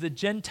known as the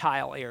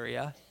Gentile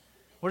area.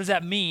 What does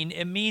that mean?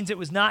 It means it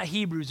was not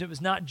Hebrews. It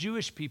was not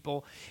Jewish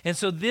people. And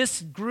so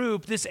this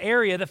group, this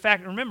area,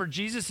 remember,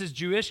 Jesus is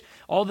Jewish.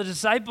 All the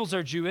disciples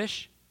are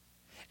Jewish.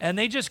 And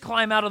they just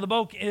climb out of the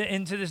boat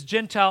into this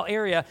Gentile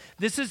area.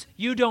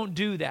 You don't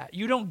do that.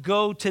 You don't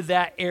go to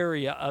that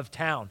area of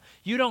town.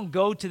 You don't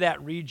go to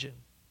that region.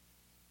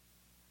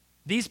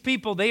 These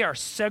people, they are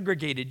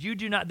segregated.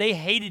 They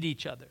hated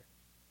each other.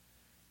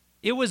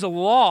 It was a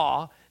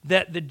law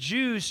that the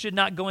Jews should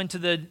not go into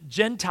the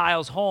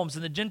Gentiles' homes,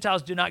 and the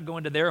Gentiles do not go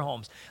into their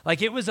homes.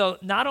 Like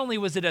not only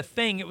was it a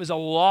thing, it was a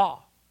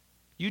law.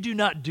 You do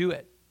not do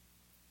it.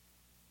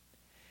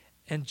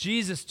 And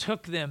Jesus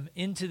took them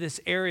into this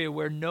area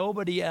where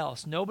nobody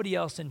else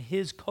in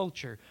his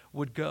culture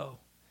would go.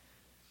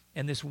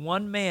 And this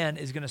one man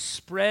is going to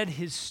spread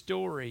his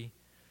story,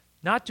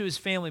 not to his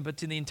family, but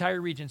to the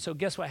entire region. So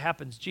guess what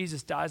happens?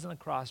 Jesus dies on the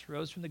cross,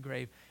 rose from the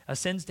grave,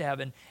 ascends to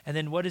heaven, and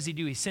then what does he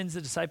do? He sends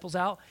the disciples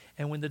out,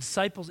 and when the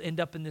disciples end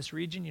up in this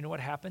region, you know what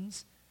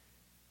happens?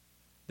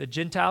 The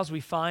Gentiles we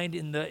find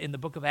in the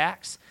book of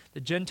Acts, the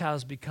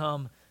Gentiles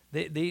become,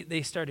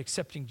 they start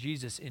accepting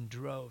Jesus in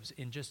droves,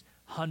 in just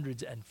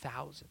hundreds and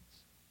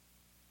thousands.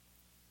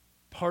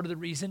 Part of the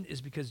reason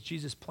is because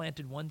Jesus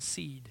planted one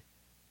seed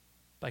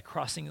by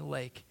crossing the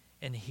lake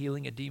and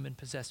healing a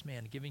demon-possessed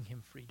man, giving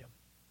him freedom.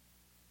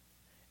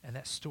 And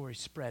that story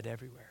spread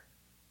everywhere.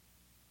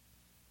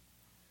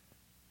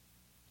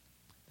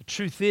 The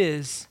truth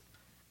is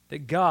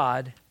that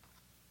God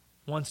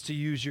wants to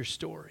use your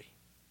story.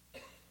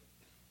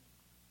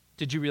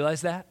 Did you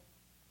realize that?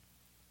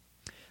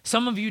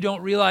 Some of you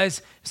don't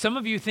realize, some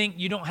of you think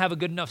you don't have a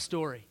good enough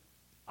story.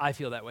 I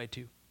feel that way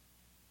too.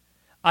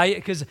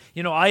 Because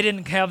I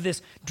didn't have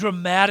this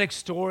dramatic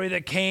story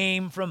that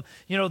came from,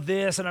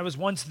 this, and I was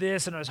once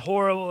this, and I was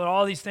horrible, and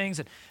all these things,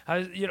 and I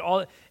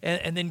was,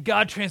 and then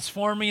God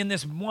transformed me in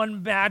this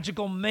one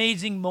magical,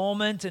 amazing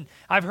moment, and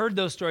I've heard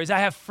those stories. I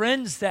have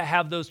friends that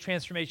have those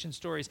transformation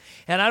stories,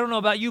 and I don't know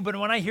about you, but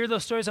when I hear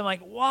those stories, I'm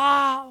like,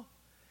 wow,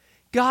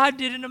 God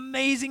did an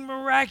amazing,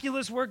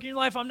 miraculous work in your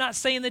life. I'm not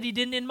saying that he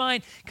didn't in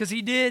mine, because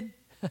he did.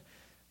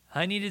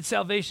 I needed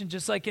salvation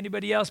just like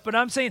anybody else. But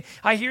I'm saying,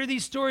 I hear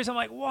these stories, I'm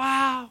like,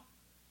 wow,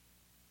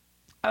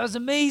 that was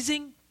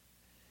amazing.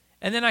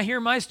 And then I hear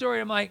my story,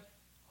 I'm like,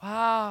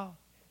 wow,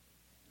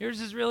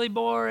 yours is really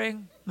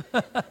boring.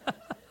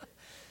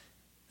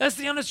 That's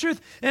the honest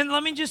truth. And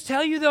let me just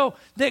tell you, though,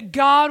 that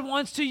God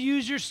wants to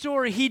use your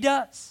story. He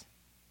does.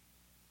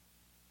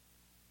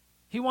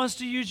 He wants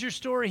to use your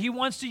story. He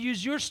wants to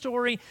use your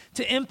story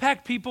to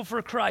impact people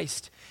for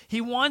Christ. He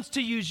wants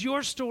to use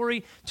your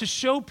story to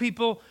show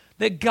people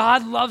that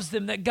God loves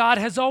them, that God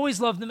has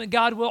always loved them, that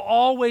God will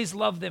always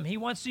love them. He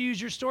wants to use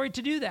your story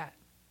to do that.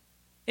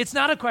 It's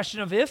not a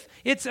question of if,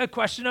 it's a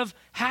question of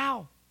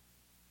how.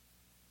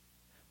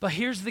 But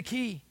here's the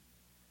key.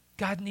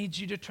 God needs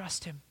you to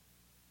trust him.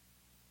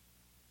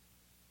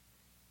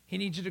 He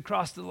needs you to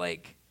cross the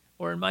lake,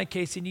 or in my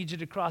case, he needs you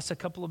to cross a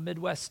couple of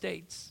Midwest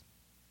states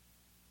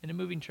in a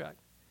moving truck.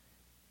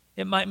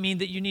 It might mean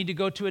that you need to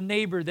go to a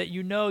neighbor that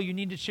you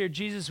need to share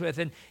Jesus with.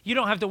 And you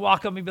don't have to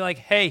walk up and be like,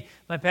 hey,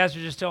 my pastor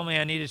just told me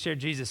I need to share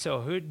Jesus.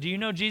 So do you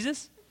know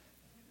Jesus?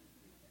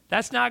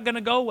 That's not going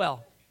to go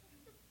well.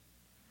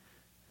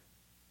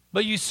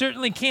 But you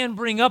certainly can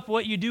bring up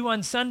what you do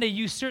on Sunday.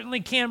 You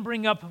certainly can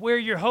bring up where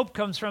your hope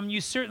comes from. You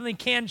certainly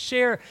can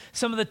share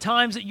some of the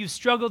times that you've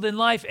struggled in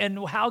life and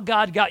how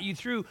God got you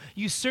through.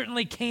 You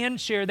certainly can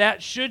share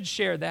that, should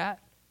share that.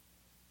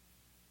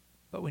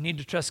 But we need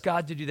to trust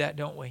God to do that,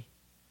 don't we?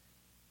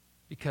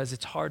 Because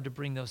it's hard to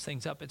bring those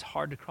things up. It's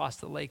hard to cross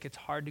the lake. It's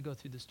hard to go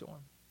through the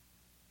storm.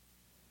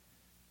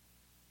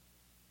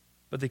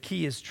 But the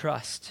key is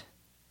trust.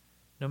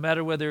 No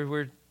matter whether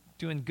we're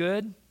doing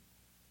good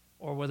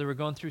or whether we're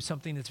going through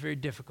something that's very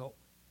difficult,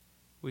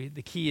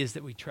 the key is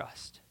that we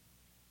trust.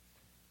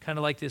 Kind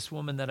of like this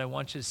woman that I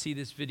want you to see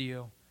this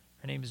video.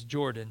 Her name is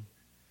Jordan.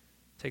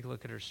 Take a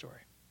look at her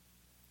story.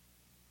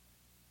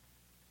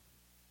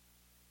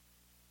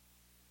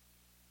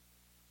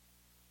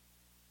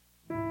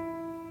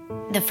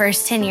 The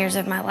first 10 years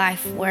of my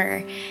life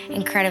were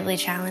incredibly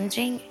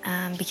challenging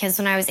because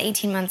when I was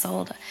 18 months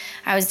old,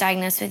 I was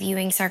diagnosed with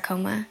Ewing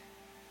sarcoma.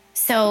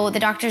 So the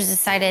doctors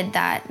decided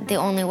that the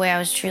only way I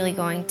was truly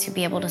going to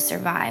be able to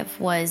survive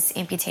was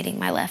amputating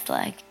my left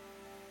leg.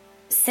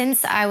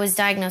 Since I was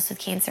diagnosed with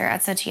cancer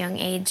at such a young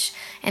age,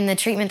 and the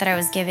treatment that I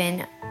was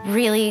given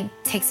really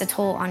takes a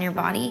toll on your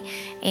body,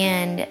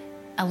 and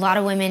A lot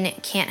of women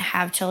can't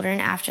have children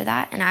after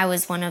that, and I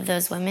was one of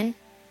those women.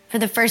 For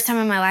the first time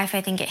in my life,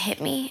 I think it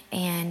hit me,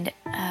 and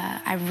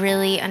I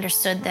really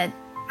understood that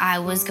I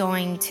was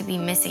going to be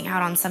missing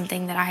out on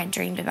something that I had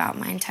dreamed about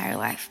my entire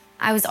life.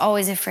 I was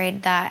always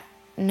afraid that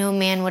no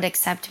man would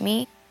accept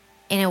me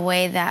in a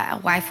way that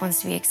a wife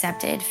wants to be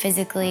accepted,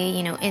 physically,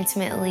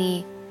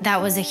 intimately.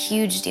 That was a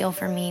huge deal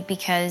for me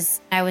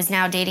because I was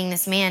now dating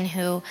this man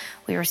who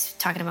we were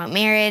talking about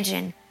marriage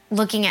and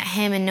looking at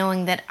him and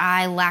knowing that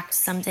I lacked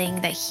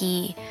something that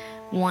he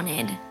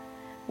wanted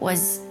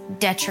was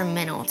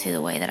detrimental to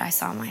the way that I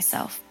saw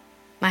myself.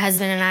 My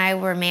husband and I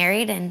were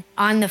married, and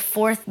on the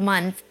 4th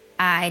month,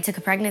 I took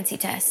a pregnancy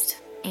test,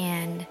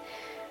 and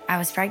I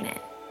was pregnant.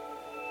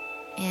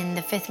 In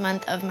the 5th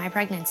month of my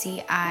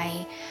pregnancy,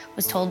 I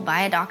was told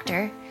by a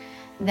doctor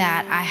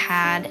that I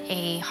had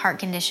a heart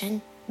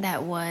condition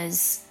that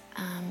was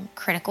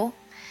critical,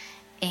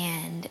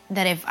 and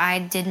that if I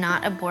did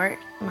not abort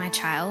my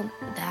child,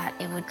 that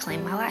it would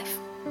claim my life.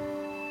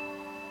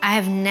 I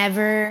have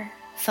never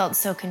felt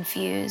so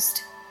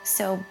confused,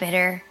 so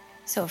bitter,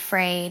 so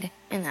afraid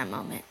in that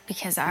moment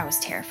because I was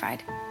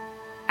terrified.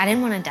 I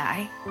didn't want to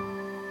die.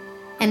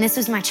 And this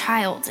was my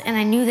child, and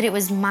I knew that it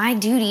was my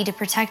duty to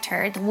protect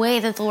her the way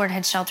that the Lord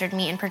had sheltered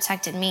me and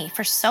protected me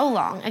for so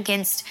long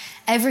against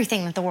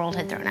everything that the world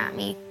had thrown at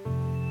me.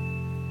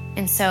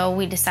 And so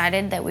we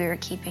decided that we were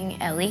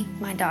keeping Ellie,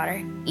 my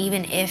daughter,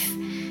 even if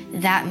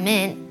that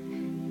meant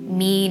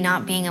me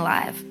not being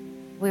alive.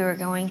 We were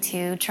going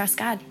to trust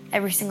God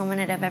every single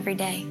minute of every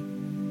day.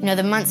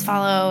 The months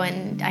follow,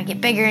 and I get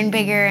bigger and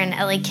bigger, and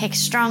Ellie kicks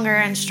stronger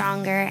and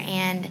stronger,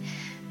 and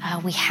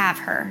we have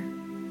her,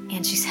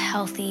 and she's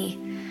healthy,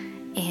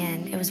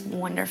 and it was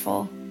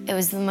wonderful. It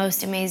was the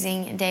most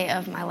amazing day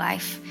of my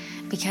life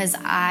because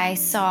I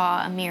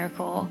saw a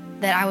miracle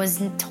that I was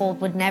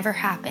told would never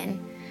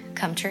happen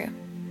come true.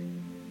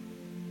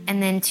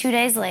 And then 2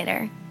 days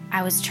later,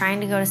 I was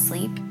trying to go to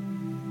sleep,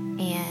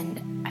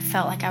 and I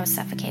felt like I was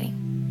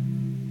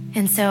suffocating.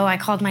 And so I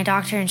called my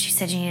doctor, and she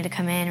said, "You need to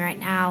come in right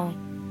now."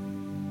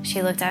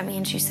 She looked at me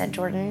and she said,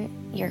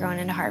 "Jordan, you're going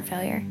into heart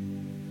failure."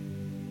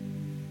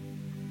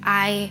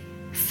 I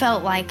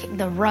felt like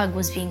the rug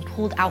was being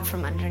pulled out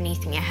from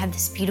underneath me. I had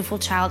this beautiful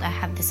child, I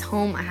have this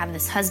home, I have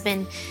this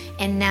husband,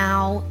 and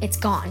now it's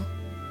gone.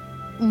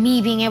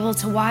 Me being able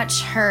to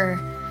watch her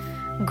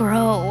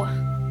grow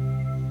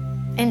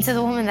into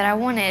the woman that I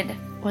wanted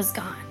was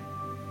gone.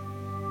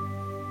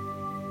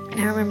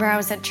 And I remember I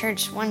was at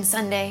church one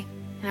Sunday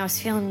and I was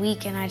feeling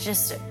weak, and I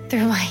just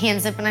threw my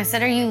hands up and I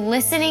said, "Are you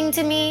listening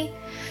to me?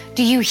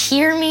 Do you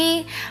hear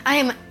me? I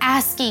am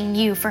asking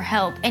you for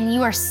help and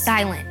you are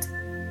silent."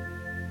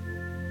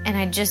 And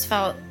I just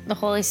felt the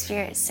Holy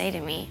Spirit say to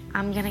me,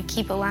 "I'm gonna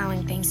keep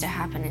allowing things to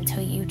happen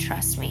until you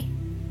trust me.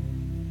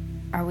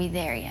 Are we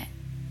there yet?"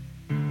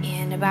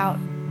 And about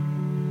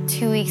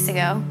 2 weeks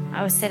ago,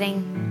 I was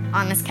sitting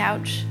on this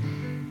couch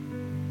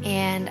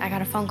and I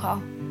got a phone call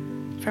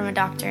from a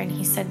doctor, and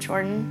he said,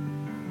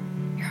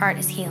 "Jordan, your heart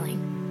is healing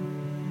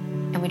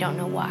and we don't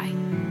know why."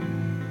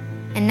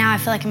 And now I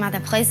feel like I'm at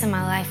that place in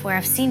my life where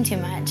I've seen too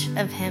much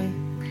of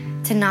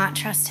him to not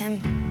trust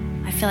him.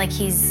 I feel like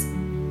he's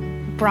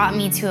brought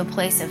me to a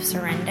place of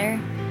surrender,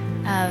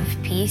 of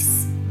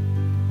peace,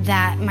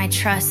 that my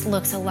trust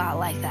looks a lot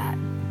like that.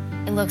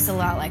 It looks a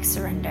lot like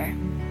surrender.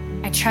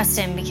 I trust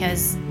him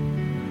because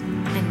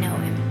I know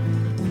him.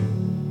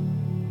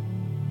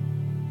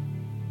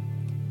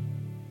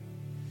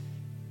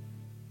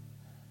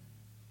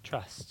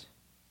 Trust.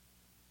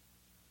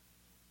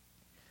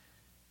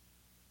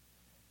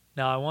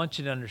 Now, I want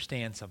you to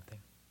understand something.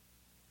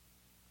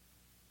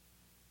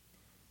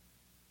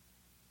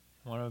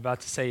 What I'm about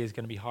to say is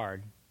going to be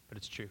hard, but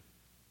it's true.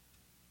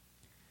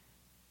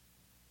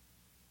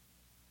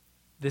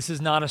 This is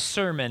not a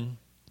sermon,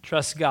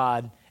 trust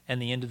God, and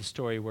the end of the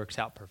story works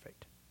out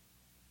perfect.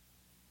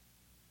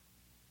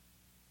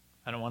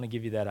 I don't want to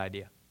give you that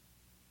idea.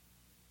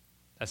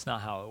 That's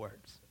not how it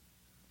works.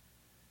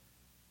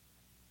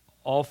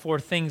 All 4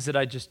 things that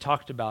I just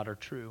talked about are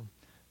true,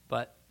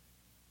 but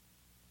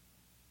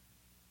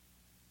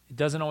it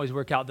doesn't always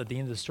work out that the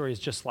end of the story is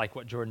just like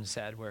what Jordan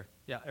said, where,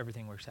 yeah,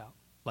 everything works out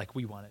like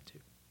we want it to.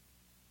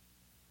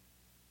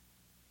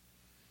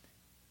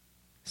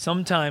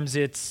 Sometimes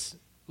it's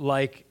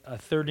like a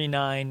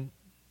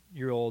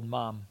 39-year-old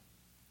mom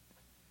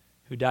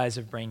who dies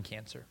of brain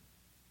cancer,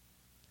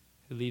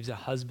 who leaves a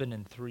husband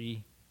and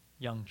 3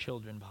 young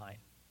children behind.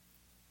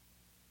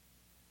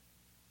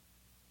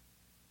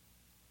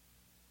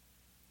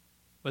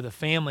 With a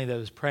family that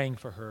was praying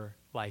for her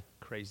like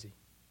crazy.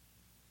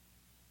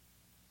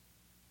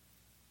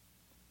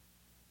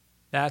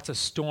 That's a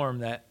storm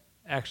that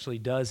actually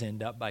does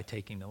end up by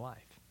taking the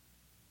life.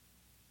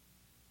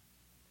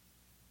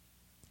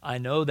 I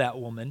know that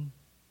woman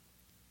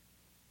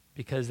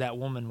because that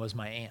woman was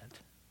my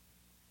aunt,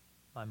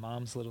 my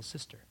mom's little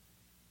sister.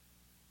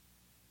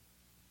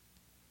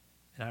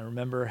 And I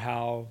remember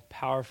how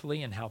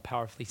powerfully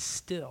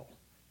still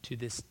to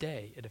this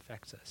day it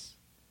affects us.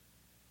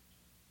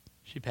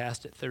 She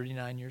passed at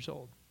 39 years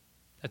old.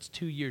 That's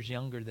 2 years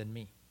younger than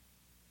me.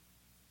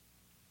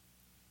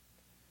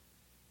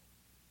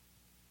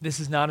 This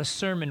is not a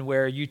sermon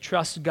where you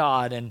trust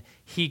God and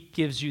he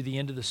gives you the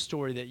end of the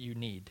story that you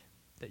need,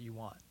 that you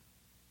want.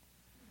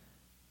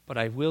 But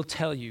I will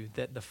tell you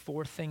that the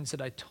 4 things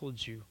that I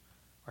told you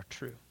are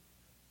true.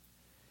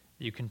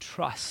 You can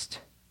trust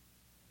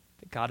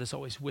that God is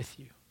always with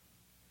you.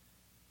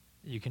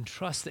 You can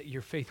trust that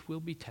your faith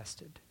will be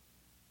tested.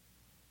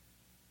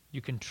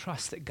 You can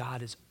trust that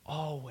God is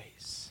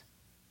always,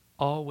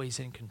 always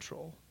in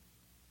control.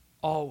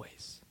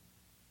 Always.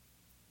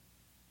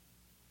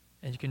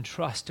 And you can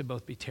trust to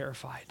both be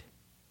terrified,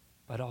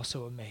 but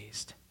also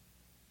amazed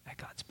at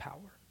God's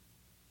power.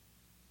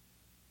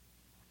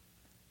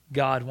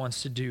 God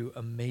wants to do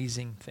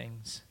amazing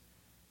things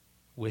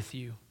with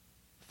you,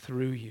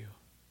 through you.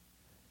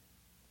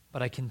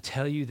 But I can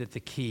tell you that the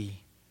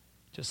key,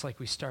 just like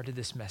we started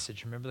this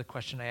message, remember the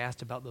question I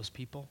asked about those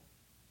people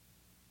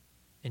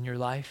in your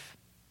life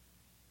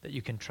that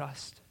you can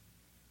trust?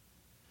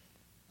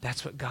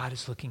 That's what God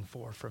is looking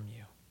for from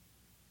you.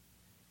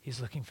 He's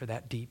looking for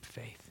that deep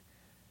faith,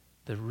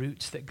 the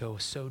roots that go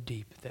so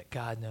deep that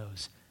God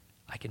knows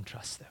I can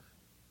trust them.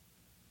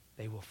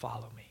 They will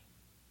follow me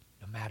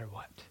no matter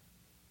what.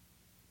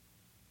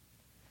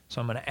 So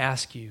I'm going to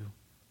ask you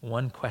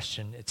one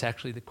question. It's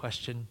actually the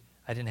question,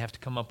 I didn't have to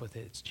come up with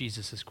it. It's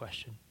Jesus'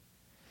 question.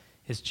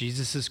 It's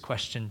Jesus'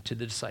 question to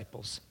the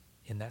disciples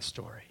in that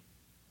story.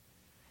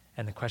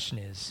 And the question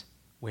is,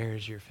 where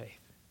is your faith?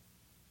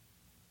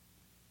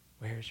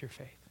 Where is your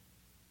faith?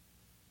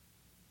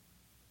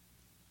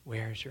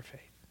 Where is your faith?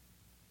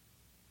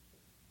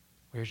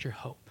 Where's your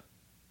hope?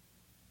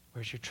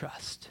 Where's your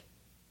trust?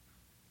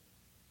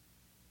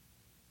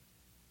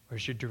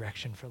 Where's your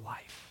direction for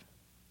life?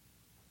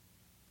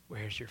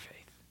 Where's your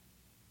faith?